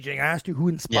into DJing, I asked you who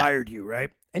inspired you, right?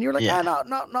 And you're like,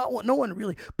 no one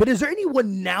really. But is there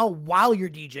anyone now while you're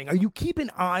DJing? Are you keeping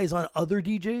eyes on other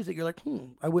DJs that you're like,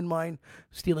 I wouldn't mind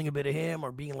stealing a bit of him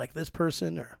or being like this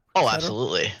person? Or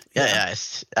absolutely. Yeah,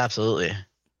 absolutely.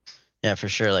 Yeah, for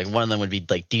sure. Like one of them would be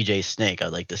like DJ Snake.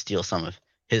 I'd like to steal some of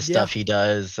his stuff he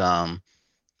does.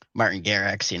 Martin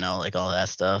Garrix, like all that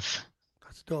stuff.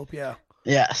 That's dope. Yeah.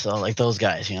 Yeah. So like those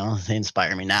guys, they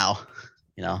inspire me now.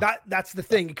 That's the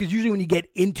thing, because usually when you get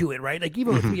into it, right? Like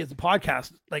even with me as a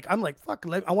podcast, like I'm like, fuck,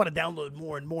 I want to download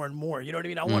more and more and more. You know what I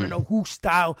mean? I want to know who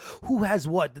has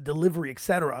what, the delivery,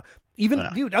 etc. Even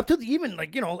dude, up to even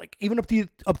even up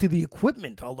to the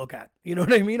equipment, I'll look at. You know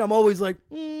what I mean? I'm always like,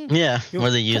 what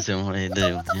are they using? What do they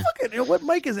do? What the fuck? What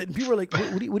mic is it? And people are like,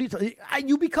 what are you talking?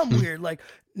 You become weird. Like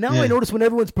now I notice when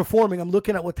everyone's performing, I'm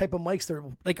looking at what type of mics they're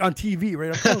like on TV,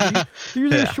 right? I'm telling you, they're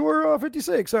using a Shure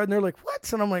 56, and they're like,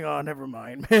 what? And I'm like, oh, never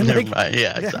mind, man. Never mind.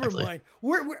 Yeah, exactly. Never mind.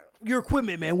 Where your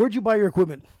equipment, man? Where'd you buy your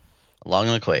equipment? Long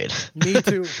and McQuaid. Me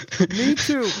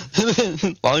too.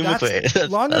 Long and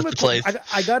McQuaid. Long and McQuaid.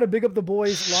 I got to big up the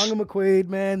boys. Long and McQuaid,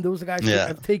 man. Those guys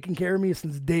have taken care of me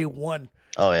since day one.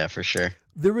 Oh, yeah, for sure.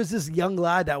 There was this young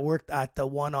lad that worked at the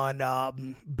one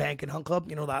on Bank and Hunt Club.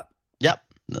 You know that? Yep.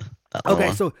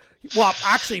 Okay, so,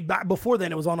 actually, back before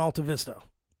then, it was on Alta Vista.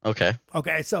 Okay.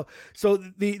 So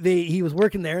he was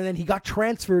working there, and then he got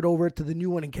transferred over to the new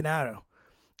one in Canada.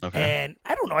 Okay. And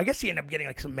I don't know. I guess he ended up getting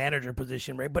like some manager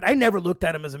position, right? But I never looked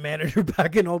at him as a manager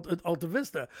back in Alta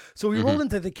Vista. So we rolled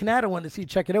into the Canada one to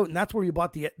check it out, and that's where you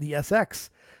bought the SX.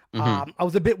 I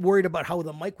was a bit worried about how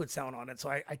the mic would sound on it, so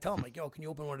I tell him like, "Yo, can you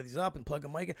open one of these up and plug a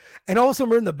mic in?" And also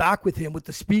we're in the back with him with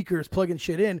the speakers plugging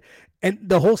shit in, and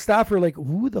the whole staff are like,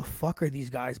 "Who the fuck are these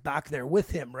guys back there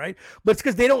with him?" Right? But it's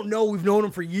because they don't know we've known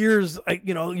him for years,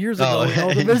 years ago in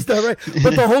Alta Vista, right?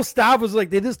 But the whole staff was like,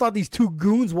 they just thought these two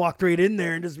goons walked right in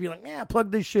there and just be like, "Yeah,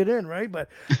 plug this shit in," right? But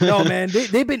no, man,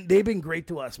 they've been great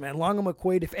to us, man. Long and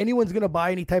McQuaid. If anyone's gonna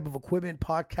buy any type of equipment,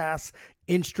 podcasts,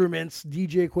 instruments,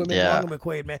 DJ equipment, Long and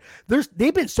McQuaid, man.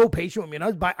 They've been so patient with me,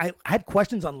 and I had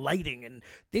questions on lighting, and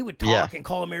they would talk and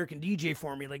call American DJ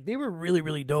for me. Like they were really,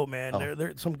 really dope, man.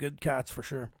 They're some good cats for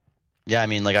sure. Yeah, I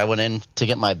mean, like I went in to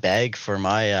get my bag for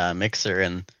my mixer,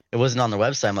 and it wasn't on the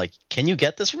website. I'm like, can you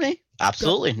get this for me?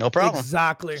 Absolutely, no problem.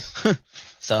 Exactly.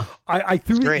 So I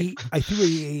threw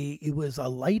it was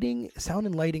a sound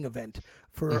and lighting event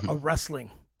for a wrestling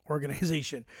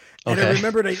organization, and I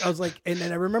remembered I was like, and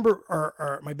then I remember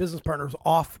my business partner was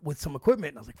off with some equipment,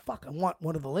 and I was like, fuck, I want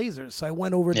one of the lasers. So I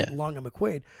went over to Long and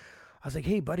McQuaid. I was like,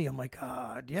 hey buddy, I'm like,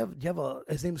 do you have a,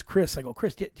 his name's Chris. I go,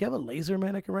 Chris, do you have a laser,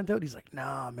 man, I can rent out? He's like,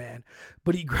 nah, man.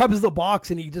 But he grabs the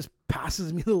box and he just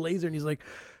passes me the laser, and he's like,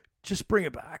 just bring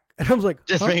it back. And I was like,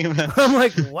 just bring it back. I'm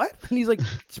like, what? And he's like,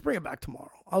 just bring it back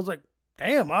tomorrow. I was like,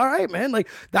 damn, all right, man. Like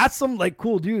that's some like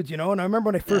cool dudes, And I remember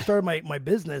when I first started my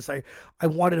business, I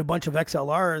wanted a bunch of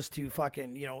XLRs to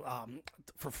fucking,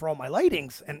 for all my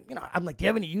lightings. And, I'm like, do you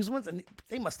have any used ones? And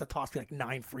they must have tossed me like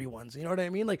 9 free ones. You know what I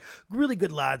mean? Like really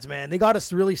good lads, man. They got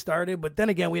us really started, but then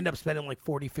again, we ended up spending like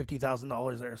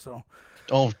 $40,000-$50,000 there. So.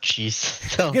 Oh, jeez.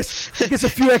 So. I guess a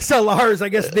few XLRs, I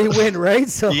guess they win, right?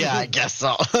 So yeah, I guess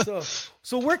so.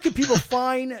 So where can people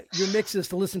find your mixes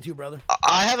to listen to, brother?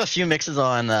 I have a few mixes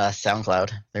on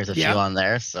SoundCloud. There's a few on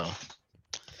there, so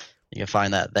you can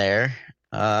find that there.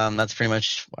 That's pretty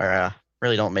much where I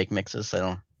really don't make mixes. I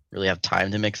don't really have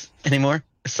time to mix anymore,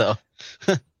 so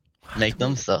make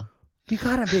them. So you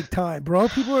got a big time, bro.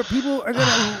 People are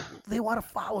gonna they want to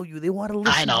follow you. They want to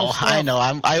listen. I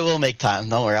know. I will make time.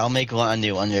 Don't worry. I'll make a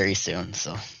new one very soon.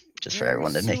 So just for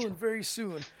everyone to make. Very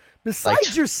soon.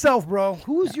 Besides yourself, bro,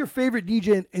 who's your favorite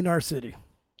DJ in our city?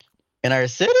 In our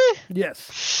city?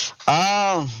 Yes.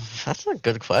 That's a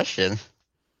good question.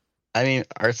 I mean,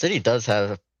 our city does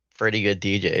have pretty good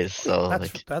DJs, so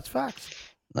that's facts.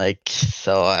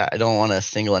 So I don't want to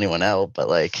single anyone out, but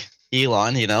like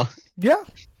Elon, Yeah.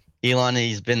 Elon,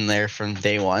 he's been there from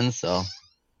day one, so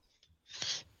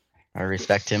I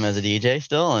respect him as a DJ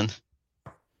still, and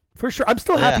for sure, I'm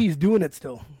still happy he's doing it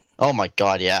still. Oh my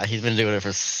God, yeah, he's been doing it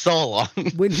for so long.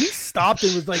 When he stopped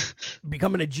and was like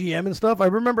becoming a GM and stuff, I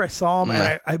remember I saw him,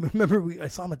 and I remember I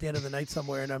saw him at the end of the night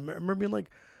somewhere, and I remember being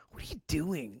like, "What are you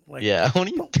doing? Like, what are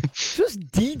you doing? Just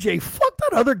DJ. Fuck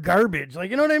that other garbage. Like,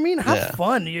 you know what I mean? Have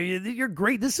fun. You're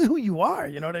great. This is who you are.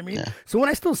 You know what I mean? Yeah. So when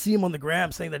I still see him on the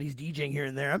gram saying that he's DJing here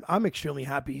and there, I'm extremely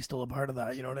happy he's still a part of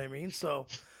that. You know what I mean? So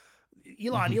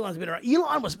Elon's been around.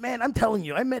 Elon was, man, I'm telling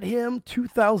you, I met him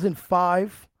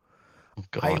 2005.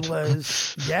 God.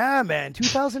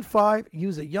 2005. He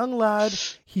was a young lad.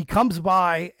 He comes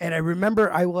by, and I remember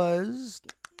it was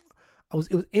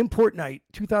import night,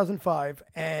 2005,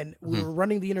 and we were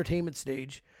running the entertainment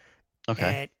stage.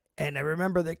 Okay. And I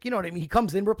remember that, you know what I mean? He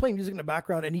comes in, we're playing music in the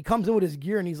background, and he comes in with his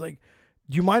gear, and he's like,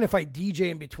 "Do you mind if I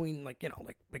DJ in between, like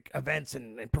events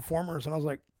and performers?" And I was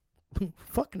like,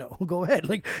 fuck no, go ahead.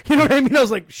 Like, you know what I mean? I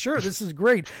was like, sure, this is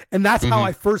great. And that's how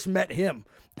I first met him.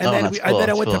 And Oh, then that's and then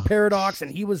I cool, went that's to cool. Paradox, and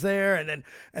he was there,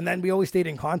 and then we always stayed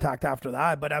in contact after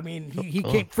that. But I mean, he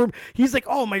Cool. came from. He's like,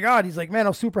 oh my god, he's like, man,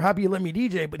 I'm super happy you let me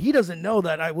DJ, but he doesn't know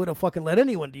that I would have fucking let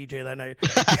anyone DJ that night.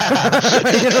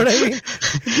 You know what I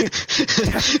mean?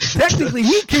 Technically,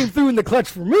 he came through in the clutch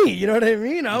for me. You know what I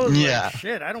mean? I was Yeah. like,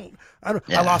 shit, I don't. I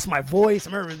Yeah. lost my voice.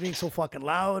 I remember it being so fucking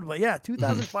loud. But yeah,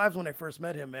 2005 is when I first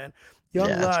met him, man. Young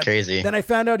Yeah, it's lad. crazy. Then I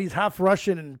found out he's half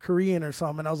Russian and Korean or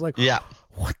something. I was like, Yeah.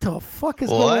 what the fuck is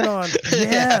What? going on?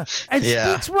 Yeah. And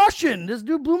Yeah. speaks Russian. This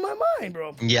dude blew my mind,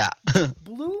 bro. Yeah.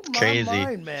 Blew my Crazy.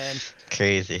 mind, man.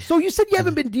 Crazy. So you said you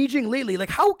haven't been DJing lately. Like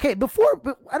how okay, but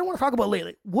I don't want to talk about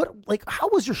lately. What like how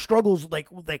was your struggles like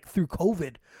through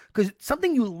COVID? Because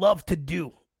something you love to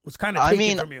do was kind of I taken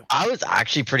mean, from you. I was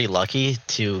actually pretty lucky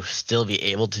to still be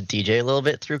able to DJ a little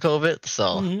bit through COVID. So,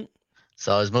 Mhm.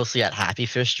 so I was mostly at Happy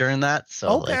Fish during that.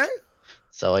 So, Okay. like,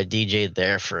 so I DJ'd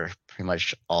there for pretty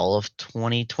much all of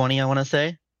 2020, I want to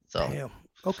say. So, Damn.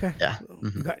 Okay. yeah.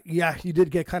 Yeah, you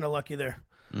did get kind of lucky there.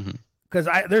 Mhm. Because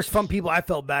there's some people I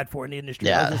felt bad for in the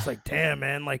industry. I was Yeah. just like, damn,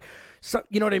 man. Like, so,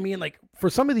 you know what I mean? Like, for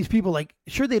some of these people, like,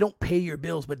 sure, they don't pay your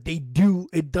bills, but they do.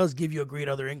 It does give you a great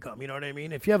other income. You know what I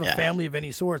mean? If you have a Yeah. family of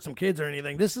any sort, some kids or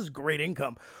anything, this is great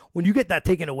income. When you get that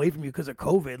taken away from you because of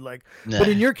COVID, like, but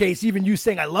Yeah. in your case, even you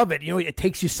saying I love it, you know, it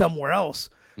takes you somewhere else.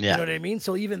 Yeah. You know what I mean?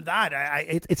 So even that,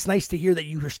 it's nice to hear that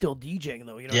you are still DJing,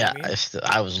 though. You know Yeah. what I mean?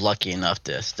 I was lucky enough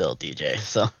to still DJ.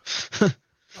 So,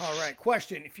 All right,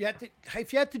 question: If you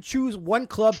had to choose one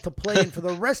club to play in for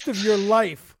the rest of your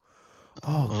life,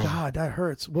 oh God, that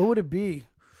hurts. What would it be?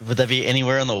 would that be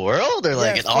anywhere in the world or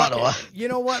like Yes, in fuck Ottawa? it. You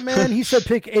know what, man? He said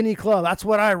pick any club. That's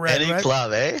what I read. Any right?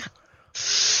 club, eh?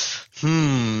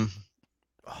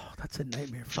 Oh, that's a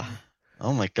nightmare for me.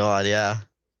 Oh my God, yeah.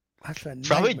 That's a nightmare.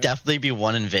 Probably definitely be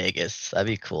one in Vegas. That'd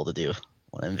be cool to do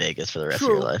one in Vegas for the rest of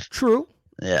True. your life. True.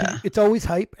 Yeah. It's always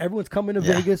hype. Everyone's coming to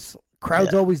Yeah. Vegas.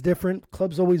 Crowd's Yeah. always different.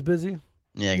 Club's always busy.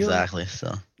 Yeah, exactly.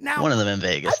 So Now, one of them in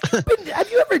Vegas. have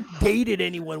you ever dated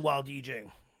anyone while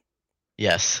DJing?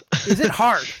 Yes. Is it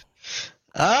hard?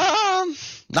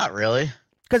 Not really.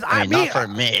 Because I mean, not for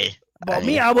me. Well,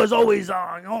 me, I was always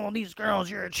on, oh, these girls,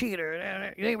 you're a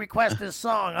cheater. You didn't request this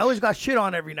song. I always got shit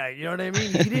on every night. You know what I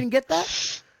mean? You didn't get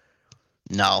that?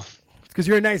 No. Because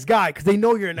you're a nice guy. Because they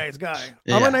know you're a nice guy. I'm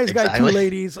Yeah, a nice guy too, exactly.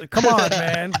 ladies. Like, come on,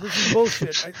 man. This is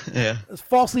bullshit. Yeah. I was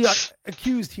falsely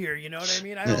accused here. You know what I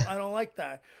mean? I don't like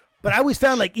that. But I always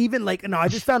found I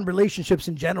just found relationships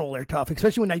in general are tough,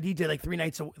 especially when I DJ like three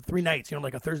nights, you know,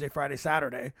 like a Thursday, Friday,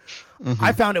 Saturday.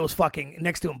 I found it was fucking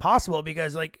next to impossible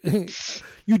because like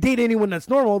you date anyone that's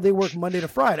normal, they work Monday to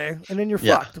Friday and then you're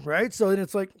Yeah. fucked, right? So then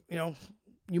it's like, you know,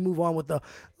 you move on with the,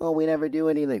 oh, we never do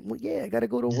anything. Well, yeah, I got to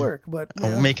go to work, but you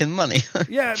know. I'm making money.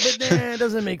 Yeah, but it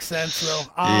doesn't make sense though.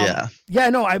 Yeah.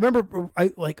 Yeah, no, I remember I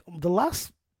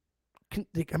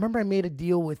remember I made a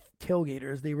deal with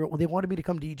Tailgaters. They wanted me to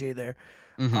come DJ there,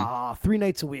 3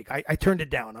 nights a week. I turned it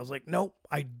down. I was like, nope,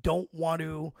 I don't want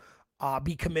to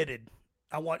be committed.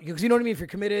 I want, because you know what I mean. If you're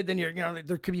committed, then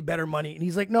there could be better money. And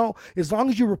he's like, no, as long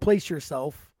as you replace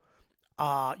yourself,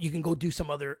 you can go do some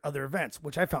other events.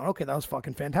 Which I found that was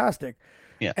fucking fantastic.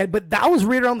 Yeah. But that was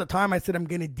right around the time I said I'm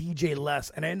gonna DJ less,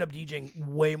 and I ended up DJing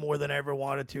way more than I ever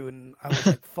wanted to, and I was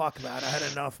like, "Fuck that! I had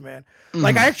enough, man."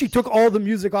 Like I actually took all the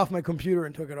music off my computer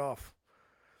and took it off,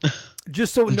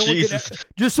 just so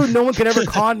no one could ever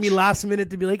con me last minute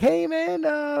to be like, "Hey, man,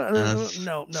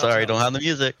 no." Sorry, don't have the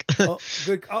music. Oh,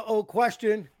 good.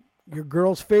 Question: Your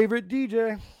girl's favorite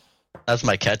DJ? That's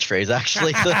my catchphrase,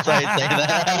 actually. Since I say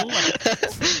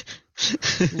that.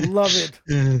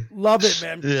 Love it,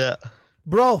 man. Yeah.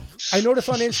 Bro, I noticed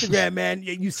on Instagram, man,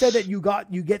 you said that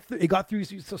it got through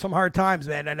some hard times,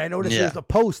 man. And I noticed there's a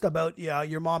post about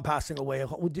your mom passing away.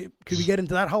 Could we get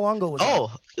into that? How long ago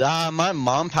was that? My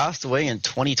mom passed away in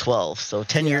 2012, so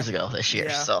 10 years ago this year.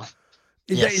 Yeah. So,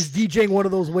 Is DJing one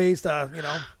of those ways to, you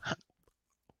know?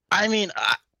 I mean,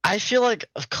 I feel like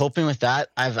coping with that,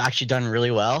 I've actually done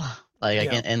really well. Like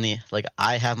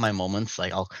I have my moments,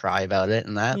 like I'll cry about it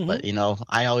and that, but you know,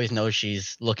 I always know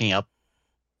she's looking up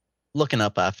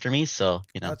after me, so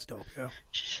you know That's dope. Yeah,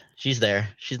 she's there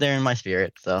in my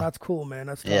spirit. So that's cool, man.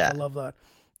 That's tough. Yeah. I love that.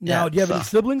 Now, do you have any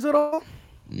siblings at all?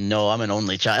 No, I'm an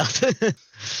only child.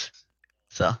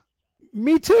 So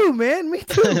Me too, man. Me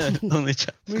too. only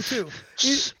child. Me too.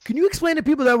 Can you explain to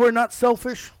people that we're not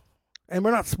selfish and we're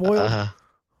not spoiled?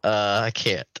 I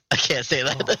can't say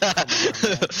that.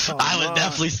 Come on,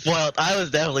 man. I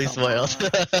was definitely spoiled.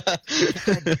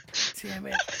 God damn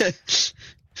it.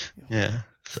 Yeah.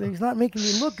 So he's not making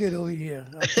me look good over here.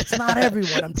 It's not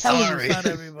everyone. I'm telling you, it's not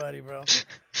everybody, bro.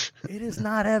 It is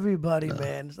not everybody,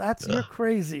 man. You're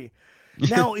crazy.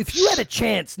 Now, if you had a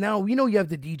chance, now we know you have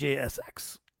the DJ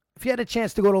SX. If you had a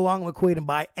chance to go to Long and McQuaid and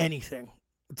buy anything,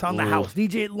 it's on the house.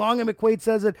 DJ Long and McQuaid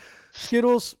says it.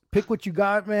 Skittles, pick what you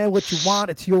got, man. What you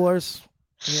want, it's yours.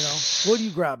 You know, what are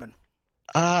you grabbing?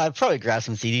 I'd probably grab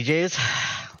some CDJs.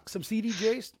 Some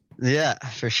CDJs? Yeah,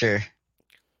 for sure.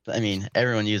 I mean,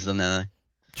 everyone uses them now.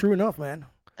 True enough, man.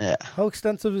 Yeah. How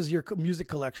extensive is your music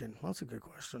collection? Well, that's a good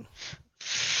question.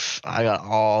 I got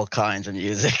all kinds of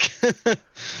music.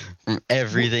 From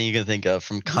everything you can think of,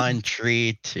 from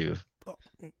country to...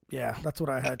 Yeah, that's what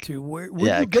I had too. Where do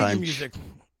Yeah, you get your music?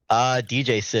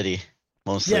 DJ City,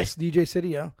 mostly. Yes, DJ City,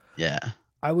 yeah. Yeah.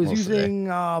 I was mostly using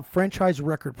Franchise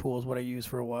Record Pool is what I used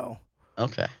for a while.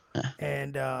 Okay. Yeah.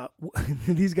 And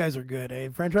these guys are good. Eh?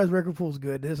 Franchise Record Pool is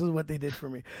good. This is what they did for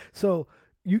me. So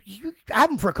you I have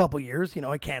them for a couple years. You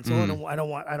know, I cancel. I don't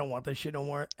want this shit no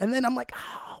more. And then I'm like,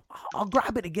 I'll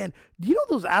grab it again. Do you know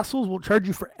those assholes will charge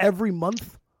you for every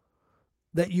month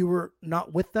that you were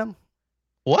not with them?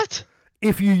 What?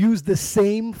 If you use the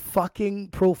same fucking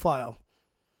profile.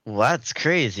 Well, that's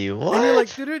crazy. What?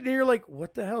 And you're like,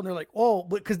 what the hell? And they're like, oh,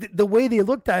 because the way they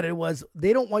looked at it was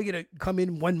they don't want you to come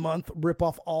in 1 month, rip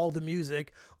off all the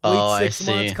music, wait 6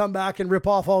 months, come back and rip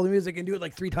off all the music and do it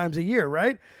like 3 times a year,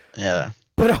 right? Yeah.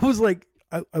 But I was like,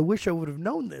 I wish I would have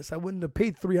known this. I wouldn't have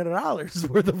paid $300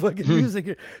 worth of fucking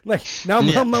music. Like now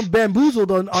I'm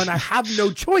bamboozled on I have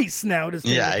no choice now to stay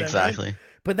with them, exactly. Right?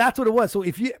 But that's what it was. So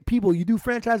if you do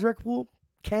Franchise Record Pool,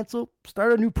 cancel,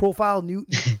 start a new profile,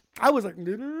 I was like,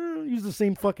 use the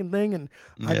same fucking thing, and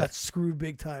I got screwed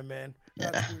big time, man.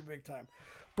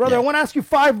 Brother, I want to ask you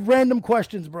 5 random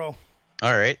questions, bro.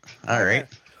 All right.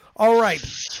 All right.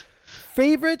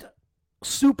 Favorite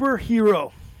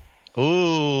superhero?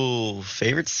 Ooh,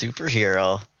 favorite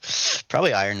superhero?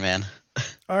 Probably Iron Man.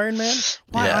 Iron Man?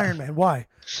 Why Iron Man? Why?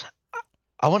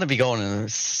 I want to be going in a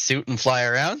suit and fly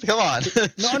around. Come on.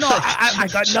 No, I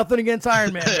got nothing against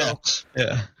Iron Man, bro.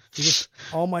 Yeah.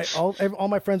 All my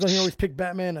friends on here always pick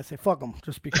Batman. I say fuck them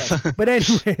just because. But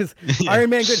anyways,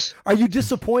 Iron Man good. Are you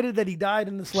disappointed that he died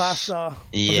in this last?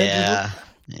 Yeah.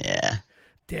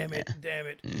 Damn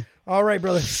it. All right,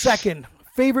 brother. Second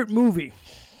favorite movie.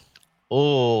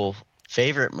 Oh,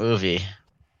 favorite movie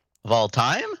of all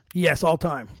time? Yes, all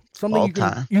time. Something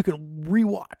you can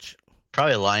rewatch.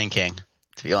 Probably Lion King.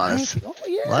 To be honest. Oh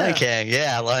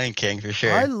yeah. Lion King for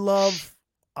sure. I love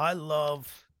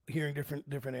hearing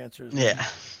different answers. Yeah.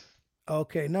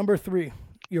 Okay, number 3.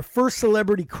 Your first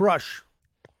celebrity crush.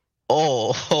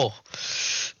 Oh,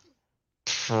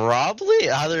 probably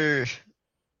either.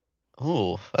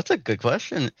 Oh, that's a good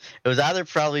question. It was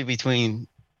probably between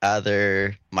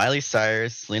either Miley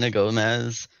Cyrus, Selena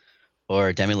Gomez,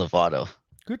 or Demi Lovato.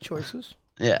 Good choices.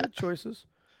 Yeah. Good choices.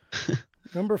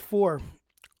 Number 4.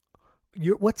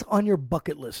 What's on your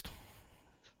bucket list?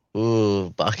 Ooh,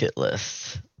 bucket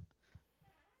list.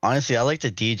 Honestly, I like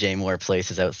to DJ more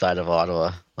places outside of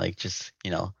Ottawa. Like, just,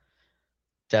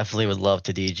 definitely would love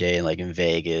to DJ in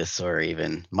Vegas or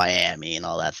even Miami and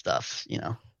all that stuff,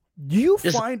 Do you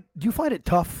find it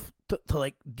tough to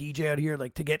DJ out here,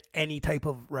 to get any type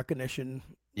of recognition?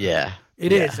 Yeah.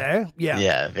 It is, eh? Yeah.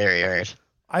 Yeah, very hard.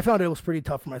 I found it was pretty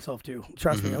tough for myself too.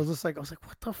 Trust me. I was like,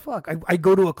 what the fuck? I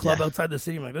go to a club outside the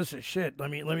city. I'm like, this is shit. Let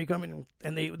me come in,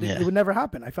 and it would never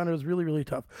happen. I found it was really, really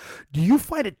tough. Do you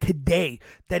find it today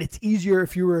that it's easier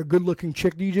if you were a good-looking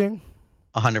chick DJing?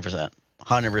 100%.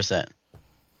 100%.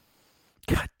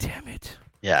 God damn it.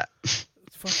 Yeah. It's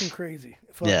fucking crazy.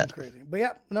 Crazy. But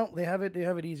yeah, no, they have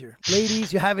it easier.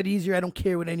 Ladies, you have it easier. I don't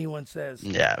care what anyone says.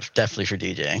 Yeah, definitely for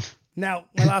DJing. Now,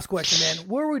 my last question, man.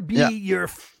 Where would be your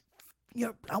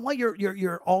I want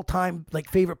your all-time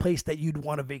favorite place that you'd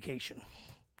want a vacation.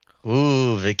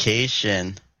 Ooh,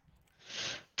 vacation.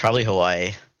 Probably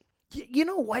Hawaii. You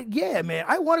know what? Yeah, man.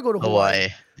 I want to go to Hawaii.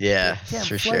 Yeah,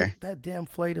 for sure. That damn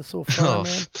flight is so far,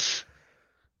 man.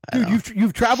 Dude,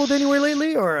 you've traveled anywhere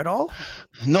lately or at all?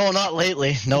 No, not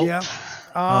lately. Nope. Yeah.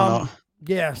 No.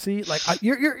 Yeah, see,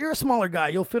 you're a smaller guy.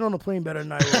 You'll fit on a plane better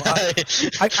than I will.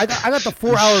 I got the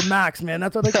 4-hour max, man.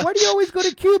 That's what why do you always go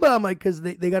to Cuba? I'm like, because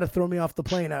they got to throw me off the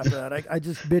plane after that. I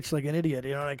just bitch like an idiot,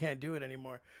 and I can't do it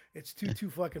anymore. It's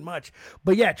too fucking much.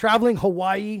 But yeah, traveling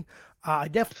Hawaii. I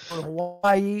definitely go to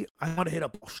Hawaii. I want to hit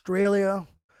up Australia.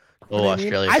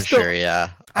 Australia for sure,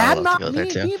 yeah. I love to go there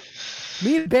too.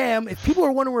 Me and Bam, if people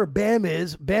are wondering where Bam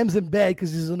is, Bam's in bed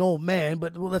because he's an old man,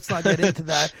 but let's not get into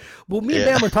that. Well, me and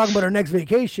Bam were talking about our next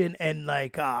vacation, and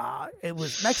it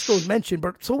was Mexico was mentioned,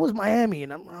 but so was Miami,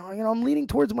 and I'm leaning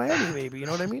towards Miami, maybe. You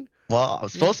know what I mean? Well, I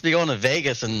was supposed to be going to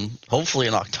Vegas and hopefully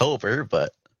in October,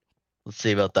 but let's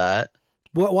see about that.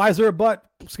 Why is there a but,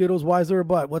 Skittles? Why is there a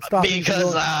but? What's stopping you?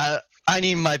 Because I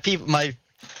need my people, my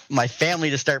my family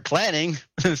to start planning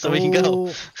so we can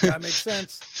go. That makes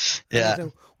sense. Yeah.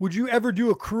 Would you ever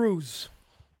do a cruise?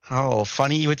 Oh,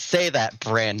 funny you would say that,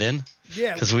 Brandon.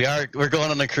 Yeah. Because we're going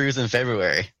on a cruise in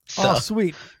February. So, oh,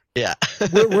 sweet. Yeah.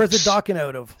 Where's it docking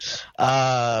out of?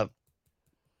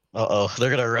 They're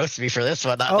gonna roast me for this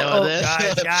one. Not doing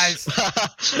this,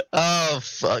 guys. Oh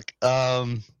fuck.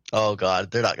 Oh god,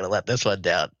 they're not gonna let this one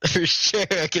down for sure.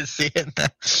 I can see it.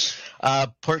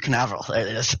 Port Canaveral. There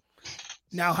it is.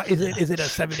 Now, is it a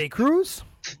 7-day cruise?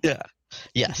 Yeah.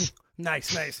 Yes.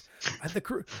 Nice. At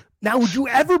the now, would you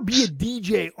ever be a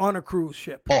DJ on a cruise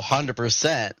ship? Oh,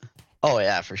 100%. Oh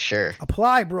yeah, for sure.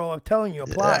 Apply, bro. I'm telling you,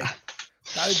 apply. Yeah.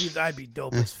 That'd be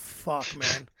dope as fuck,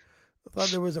 man. I thought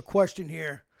there was a question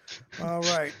here. All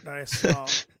right, nice.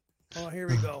 Oh, here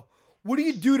we go. What do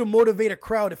you do to motivate a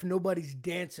crowd if nobody's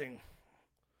dancing?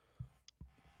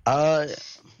 Buy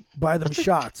them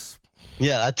shots.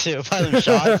 Yeah, that too. Buy them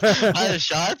shots. Buy them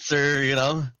shots,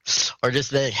 or or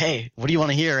just like, hey, what do you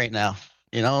want to hear right now?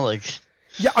 Like.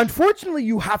 Yeah, unfortunately,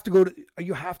 you have to go to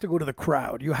the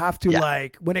crowd. You have to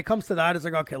like when it comes to that, it's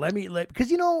like okay,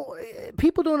 because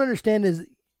people don't understand is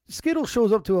Skittle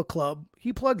shows up to a club,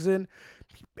 he plugs in.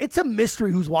 It's a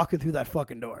mystery who's walking through that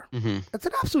fucking door. Mm-hmm. It's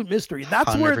an absolute mystery.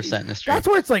 That's where mystery. That's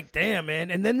where it's like, damn, man.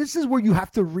 And then this is where you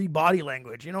have to read body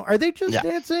language. Are they just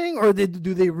dancing, or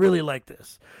do they really like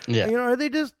this? Yeah. Are they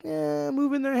just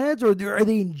moving their heads, or are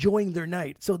they enjoying their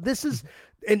night? So this is.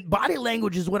 And body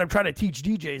language is what I'm trying to teach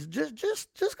DJs. Just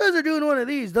because they're doing one of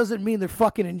these doesn't mean they're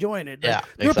fucking enjoying it. Yeah,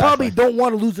 they probably don't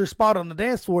want to lose their spot on the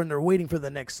dance floor and they're waiting for the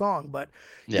next song. But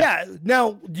yeah.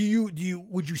 Now, would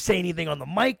you say anything on the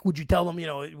mic? Would you tell them,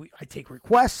 I take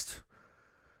requests?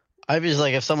 I'd be just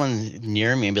like, if someone's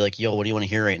near me and be like, yo, what do you want to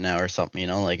hear right now, or something?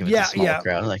 Like if it's a small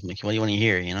crowd, like, what do you want to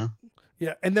hear?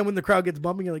 Yeah, and then when the crowd gets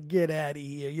bumping, you're like, get out of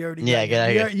here. You already get out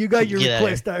of here. You got your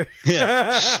request.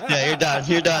 Yeah, you're done.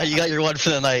 You're done. You got your one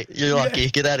for the night. You're lucky.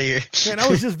 Get out of here. Man, I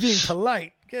was just being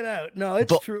polite. Get out. No,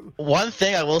 it's true. One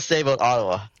thing I will say about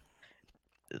Ottawa,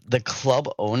 the club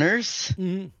owners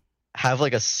have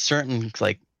like a certain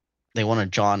they want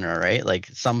a genre, right? Like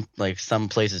some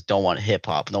places don't want hip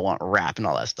hop, don't want rap and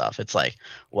all that stuff. It's like,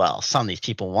 well, some of these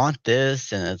people want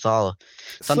this, and it's all.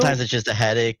 Sometimes it's just a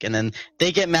headache, and then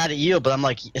they get mad at you. But I'm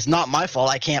like, it's not my fault.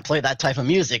 I can't play that type of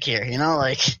music here,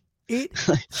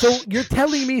 So you're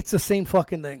telling me it's the same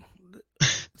fucking thing?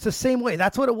 It's the same way.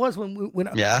 That's what it was when.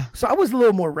 Yeah. So I was a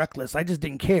little more reckless. I just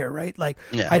didn't care, right? Like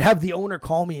I'd have the owner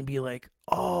call me and be like,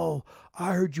 "Oh,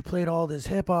 I heard you played all this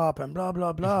hip hop and blah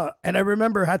blah blah." And I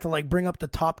remember I had to bring up the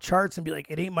top charts and be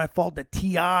like, "It ain't my fault that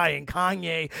T.I. and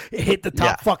Kanye hit the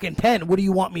top fucking 10. What do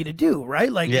you want me to do?" Right?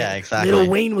 Exactly.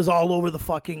 Lil Wayne was all over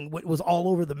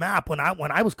the map when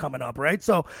I was coming up, right?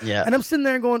 So and I'm sitting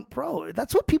there going, "Bro,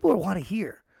 that's what people want to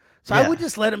hear." So I would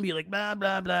just let him be like, blah,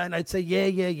 blah, blah. And I'd say,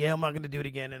 yeah, I'm not going to do it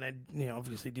again. And I'd,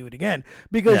 obviously do it again.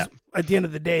 Because at the end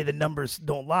of the day, the numbers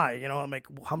don't lie. I'm like,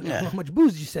 how much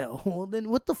booze do you sell? Well, then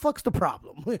what the fuck's the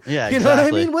problem? Yeah, you know what I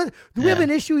mean? Do we have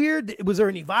an issue here? Was there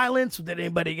any violence? Did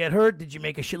anybody get hurt? Did you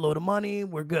make a shitload of money?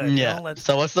 We're good. Yeah.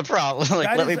 So what's the problem?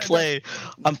 Let me play.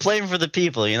 I'm playing for the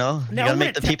people, You got to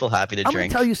make the people happy to drink. I'm going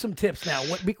to tell you some tips now.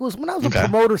 Because when I was a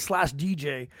promoter /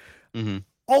 DJ,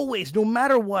 always, no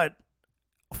matter what,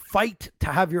 fight to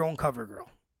have your own cover girl.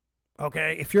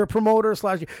 Okay, if you're a promoter /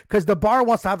 because the bar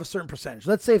wants to have a certain percentage.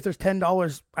 Let's say if there's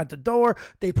 $10 at the door,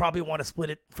 they probably want to split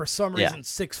it for some reason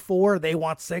 6-4. They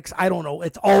want 6. I don't know.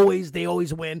 They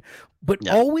always win, but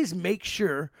always make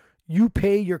sure you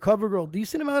pay your cover girl a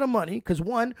decent amount of money, because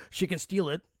one, she can steal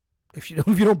it. If you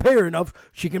don't pay her enough,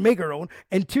 she can make her own.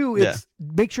 And two, it's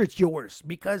make sure it's yours,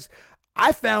 because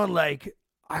I found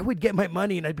I would get my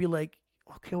money and I'd be like,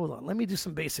 okay, hold on. Let me do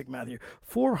some basic math here.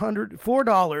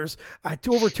 $4 at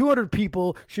over 200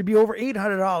 people should be over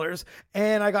 $800,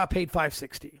 and I got paid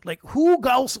 $560.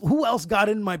 Who else got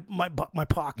in my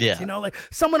pockets? Yeah.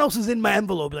 Someone else is in my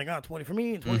envelope. 20 for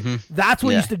me, 20. That's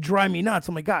what used to drive me nuts.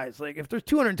 I'm like, guys, if there's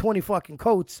 220 fucking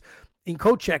coats in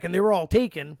coat check and they were all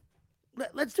taken,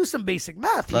 let's do some basic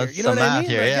math here. You know what I mean?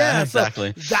 Yeah,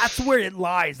 exactly. So that's where it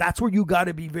lies. That's where you got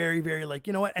to be very, very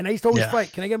you know what? And I used to always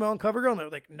fight. Can I get my own cover girl? And they're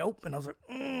like, nope. And I was like,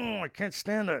 I can't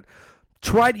stand it.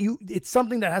 It's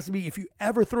something that has to be, if you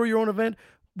ever throw your own event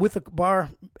with a bar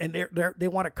and they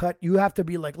want to cut, you have to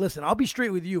be like, listen, I'll be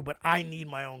straight with you, but I need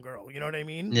my own girl. You know what I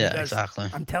mean? Yeah, because exactly.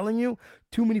 I'm telling you,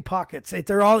 too many pockets.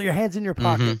 They're all your hands in your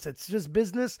pockets. It's just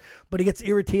business, but it gets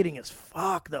irritating as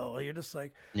fuck though. You're just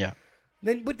like,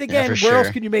 Then, but Yeah, again, for where else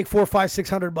sure. can you make $400,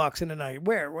 $500, $600 in a night?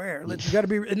 Where? Like, you got to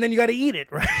be, and then you got to eat it,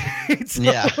 right? So,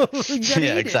 Yeah. you gotta Yeah, eat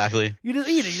it. exactly. You just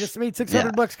eat it. You just made Yeah.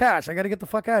 $600 cash. I got to get the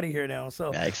fuck out of here now.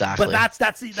 So, Yeah, exactly. but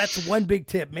that's one big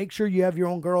tip. Make sure you have your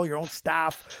own girl, your own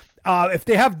staff. If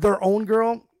they have their own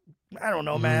girl, I don't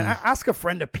know, man. Ask a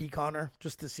friend to peek on her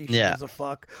just to see if she Yeah. gives a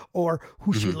fuck, or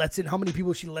who she lets in, how many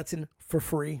people she lets in for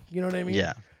free. You know what I mean?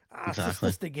 Yeah. It's Exactly.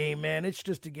 just a game, man. It's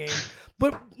just a game.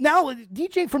 But now,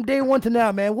 DJing from day one to now,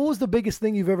 man, what was the biggest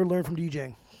thing you've ever learned from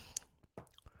DJing?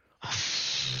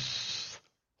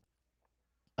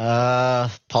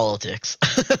 Politics.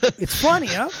 It's funny,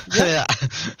 huh? Yeah.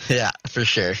 Yeah, for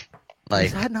sure. Like,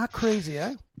 Is that not crazy,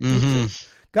 huh? mhm.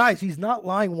 Guys, he's not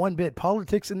lying one bit.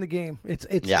 Politics in the game. It's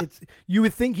Yeah. you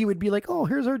would think he would be like, oh,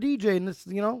 here's our DJ, and this,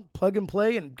 plug and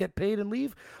play and get paid and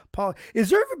leave. Is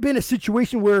there ever been a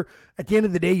situation where at the end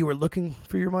of the day you were looking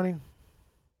for your money?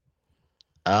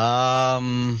 You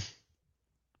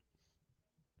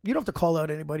don't have to call out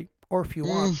anybody, or if you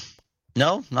want.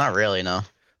 No, not really. No,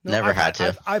 No, never I've had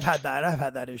to. I've had that. I've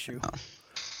had that issue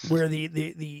where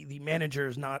the manager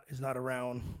is not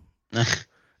around,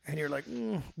 and you're like,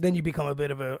 then you become a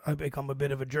bit of a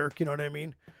jerk. You know what I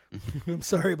mean? I'm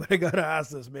sorry, but I gotta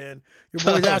ask this, man. Your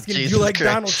boy's asking, do you Jesus like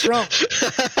Christ. Donald Trump?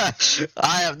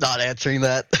 I am not answering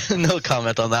that. No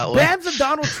comment on that one. Bam's a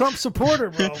Donald Trump supporter,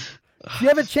 bro. If you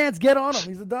have a chance, get on him.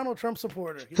 He's a Donald Trump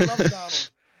supporter. He loves Donald.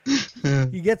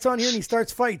 He gets on here and he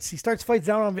starts fights. He starts fights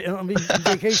down on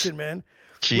vacation, man.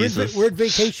 Jesus. We're at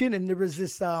vacation, and there was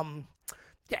this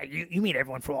yeah, you meet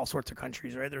everyone from all sorts of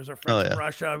countries, right? There was our friend from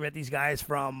Russia. We met these guys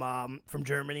from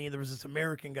Germany. There was this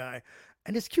American guy,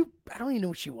 and this cute. I don't even know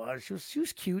what she was. She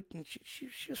was cute, and she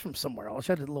was from somewhere else.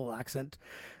 She had a little accent,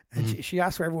 and she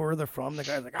asked where they're from. The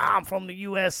guy's like, I'm from the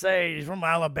USA. He's from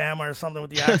Alabama or something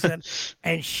with the accent,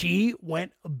 and she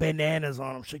went bananas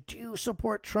on him. She's like, do you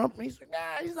support Trump? And he's like,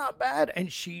 nah, he's not bad.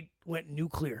 And she went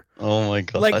nuclear. Oh my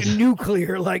god. Like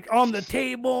nuclear, like on the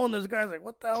table, and this guy's like,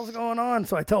 what the hell's going on?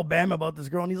 So I tell Bam about this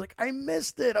girl, and he's like, I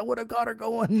missed it. I would have got her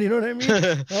going. You know what I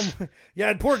mean?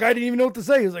 Yeah, poor guy didn't even know what to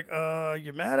say. He was like,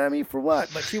 you mad at me for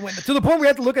what? But she went to the point where we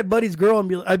had to look at Buddy's girl and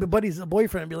be like, Buddy's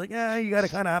boyfriend and be like, yeah, you got to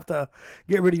kind of have to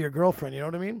get rid of your girlfriend. You know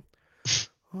what I mean?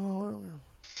 Oh,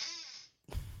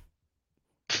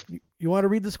 you want to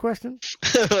read this question?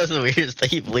 That was the weirdest thing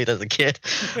you believed as a kid.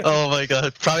 Oh my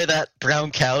god. Probably that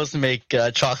brown cows make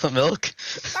chocolate milk.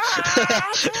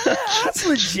 That's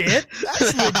legit.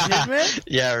 That's legit, man.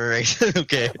 Yeah, right.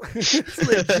 Okay. It's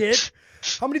legit.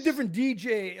 How many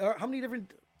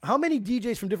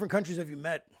DJs from different countries have you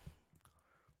met?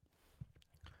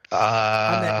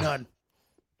 I met none.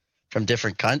 From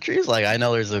different countries? Like, I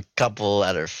know there's a couple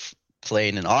that are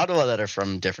playing in Ottawa that are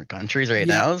from different countries right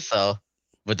now, so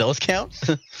would those count?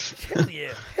 Hell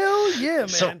yeah. Hell yeah, man.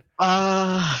 So,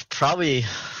 probably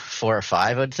 4 or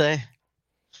 5, I'd say.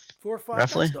 4 or 5?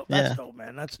 Roughly, That's dope. That's dope,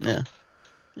 man. That's dope.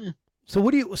 Yeah. So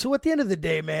so at the end of the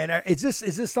day, man, is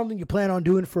this something you plan on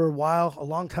doing for a while, a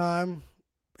long time?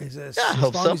 Is this Yeah, I as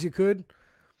hope long so. as you could?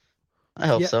 I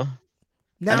hope Yeah. so.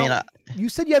 Now, mean, you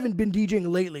said you haven't been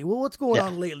DJing lately. Well, what's going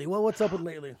on lately? What's up with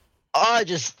lately?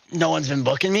 No one's been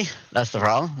booking me. That's the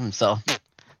problem. So,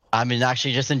 I've been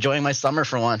actually just enjoying my summer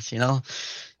for once, you know?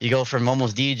 You go from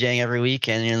almost DJing every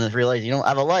weekend and you realize you don't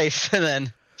have a life, and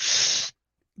then...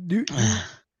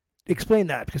 Explain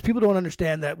that, because people don't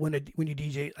understand that when you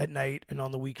DJ at night and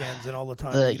on the weekends and all the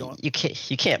time,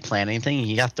 you can't plan anything.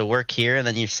 You have to work here, and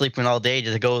then you're sleeping all day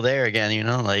just to go there again, you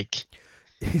know? Like...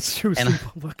 It's true. Sleep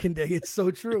all fucking day. It's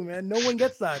so true, man. No one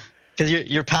gets that. Because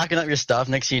you're packing up your stuff.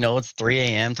 Next thing you know, it's 3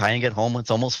 a.m. Time to get home. It's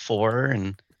almost 4,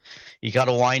 and you got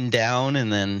to wind down.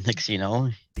 And then next thing you know,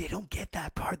 they don't get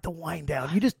that part. The wind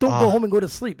down. You just don't go home and go to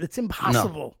sleep. It's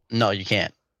impossible. No, you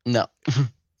can't. No.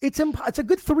 It's a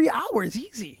good 3 hours,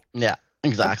 easy. Yeah,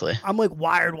 exactly. I'm like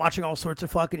wired, watching all sorts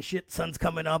of fucking shit. Sun's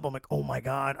coming up. I'm like, oh my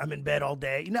god, I'm in bed all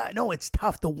day. No, it's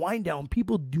tough. The wind down.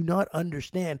 People do not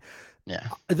understand. Yeah.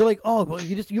 They're like, oh, well,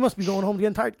 you must be going home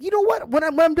getting tired. You know what? When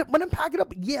I'm packing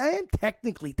up, yeah, I am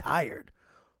technically tired.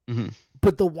 Mm-hmm.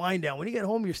 But the wind down, when you get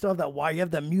home, you still have that wire. You have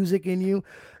that music in you.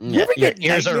 You Yeah, ever your get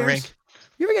ears are nightmares? ring.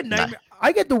 You ever get nightmares?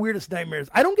 I get the weirdest nightmares.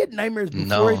 I don't get nightmares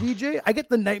before I DJ. I get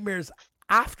the nightmares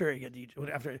after I get DJ.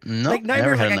 After, No, like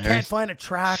never nightmares, had like I nightmares. can't find a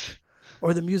track,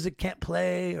 or the music can't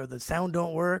play, or the sound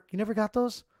don't work. You never got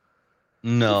those?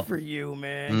 No. Good for you,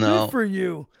 man. No. Good for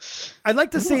you. I'd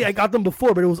like to say I got them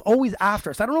before, but it was always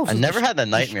after. So I don't know if I it's never had the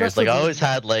nightmares. stress Like, I of always the-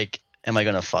 had, like, am I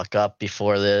going to fuck up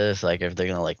before this? Like, if they're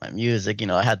going to like my music,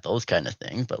 I had those kind of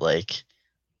things, but, like,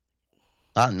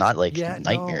 not like Yeah, no.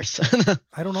 nightmares.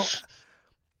 I don't know.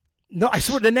 No, I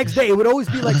swear the next day it would always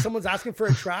be like someone's asking for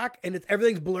a track and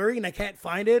everything's blurry and I can't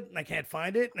find it and I can't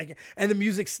find it and the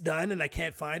music's done and I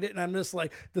can't find it and I'm just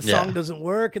like the song doesn't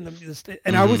work and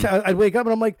I wish I'd wake up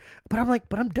and I'm like but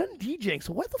I'm done DJing,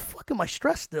 so why the fuck am I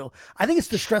stressed still? I think it's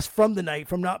the stress from the night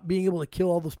from not being able to kill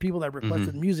all those people that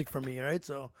requested music from me, right?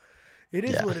 So it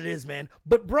is what it is, man.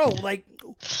 But bro, like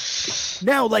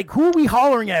now, like who are we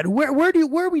hollering at? Where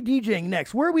are we DJing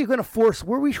next? Where are we gonna force?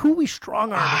 Who are we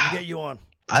strong arming to get you on?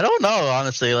 I don't know,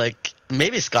 honestly. Like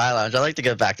maybe Sky Lounge. I like to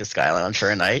get back to Sky Lounge for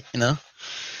a night. You know,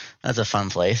 that's a fun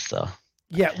place. So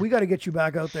yeah, we got to get you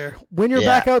back out there. When you're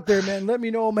back out there, man, let me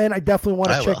know, man. I definitely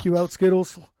want to check you out,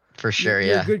 Skittles. For sure,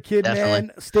 you're a good kid, definitely.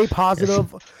 Man. Stay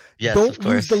positive. Yes, don't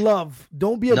lose the love.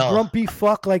 Don't be a grumpy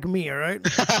fuck like me, all right?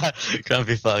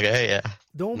 Grumpy fuck, yeah.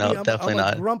 I'm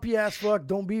a grumpy ass fuck.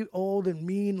 Don't be old and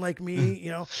mean like me.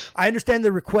 You know, I understand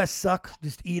the requests suck.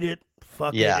 Just eat it.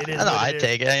 Fuck it. It is I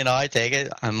take it. You know, I take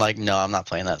it. I'm like, no, I'm not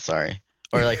playing that. Sorry.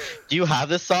 Or like, do you have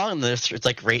this song? And it's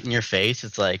like right in your face.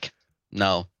 It's like,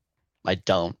 no, I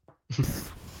don't.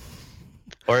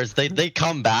 Or they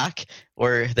come back,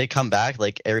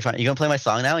 like every time. You gonna play my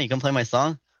song now? You gonna play my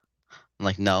song? I'm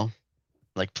like, no. I'm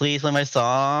like, please play my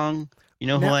song. You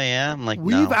know who I am? I'm like,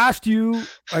 we've asked you.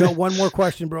 I got one more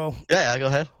question, bro. Yeah, go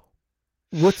ahead.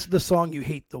 What's the song you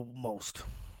hate the most?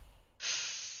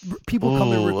 People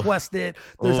come and request it.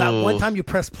 There's that one time you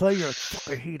press play, you're like,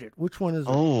 fuck, I hate it. Which one is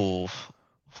it?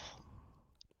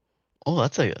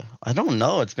 That's I don't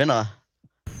know. It's been a...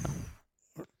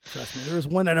 Trust me, there was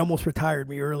one that almost retired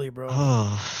me early,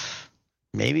 bro.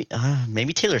 Maybe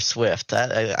Taylor Swift.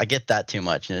 I get that too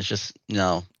much, and it's just,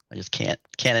 no, I just can't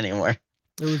anymore.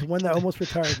 There was one that almost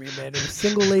retired me, man. It was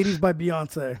Single Ladies by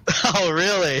Beyonce. Oh,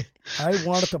 really? I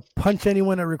wanted to punch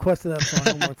anyone that requested that song.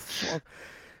 I'm like, fuck.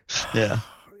 Yeah.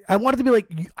 I wanted to be like,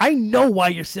 I know why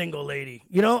you're single, lady.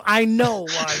 You know, I know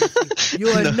why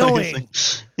you're annoying.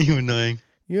 You're annoying.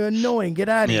 You're annoying. Get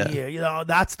out of here. You know,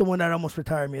 that's the one that almost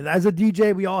retired me. As a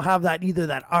DJ, we all have that, either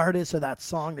that artist or that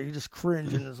song that you just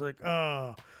cringe and it's like,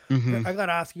 oh. I got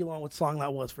to ask Elon what song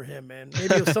that was for him, man.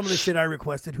 Maybe it was some of the shit I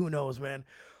requested. Who knows, man.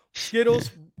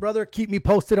 Skittles, brother, keep me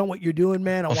posted on what you're doing,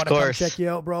 man. I want to come check you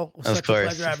out, bro. Such a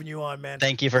pleasure having you on, man.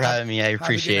 Thank you for having me. I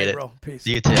appreciate it. Bro. Peace.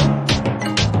 You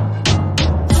too.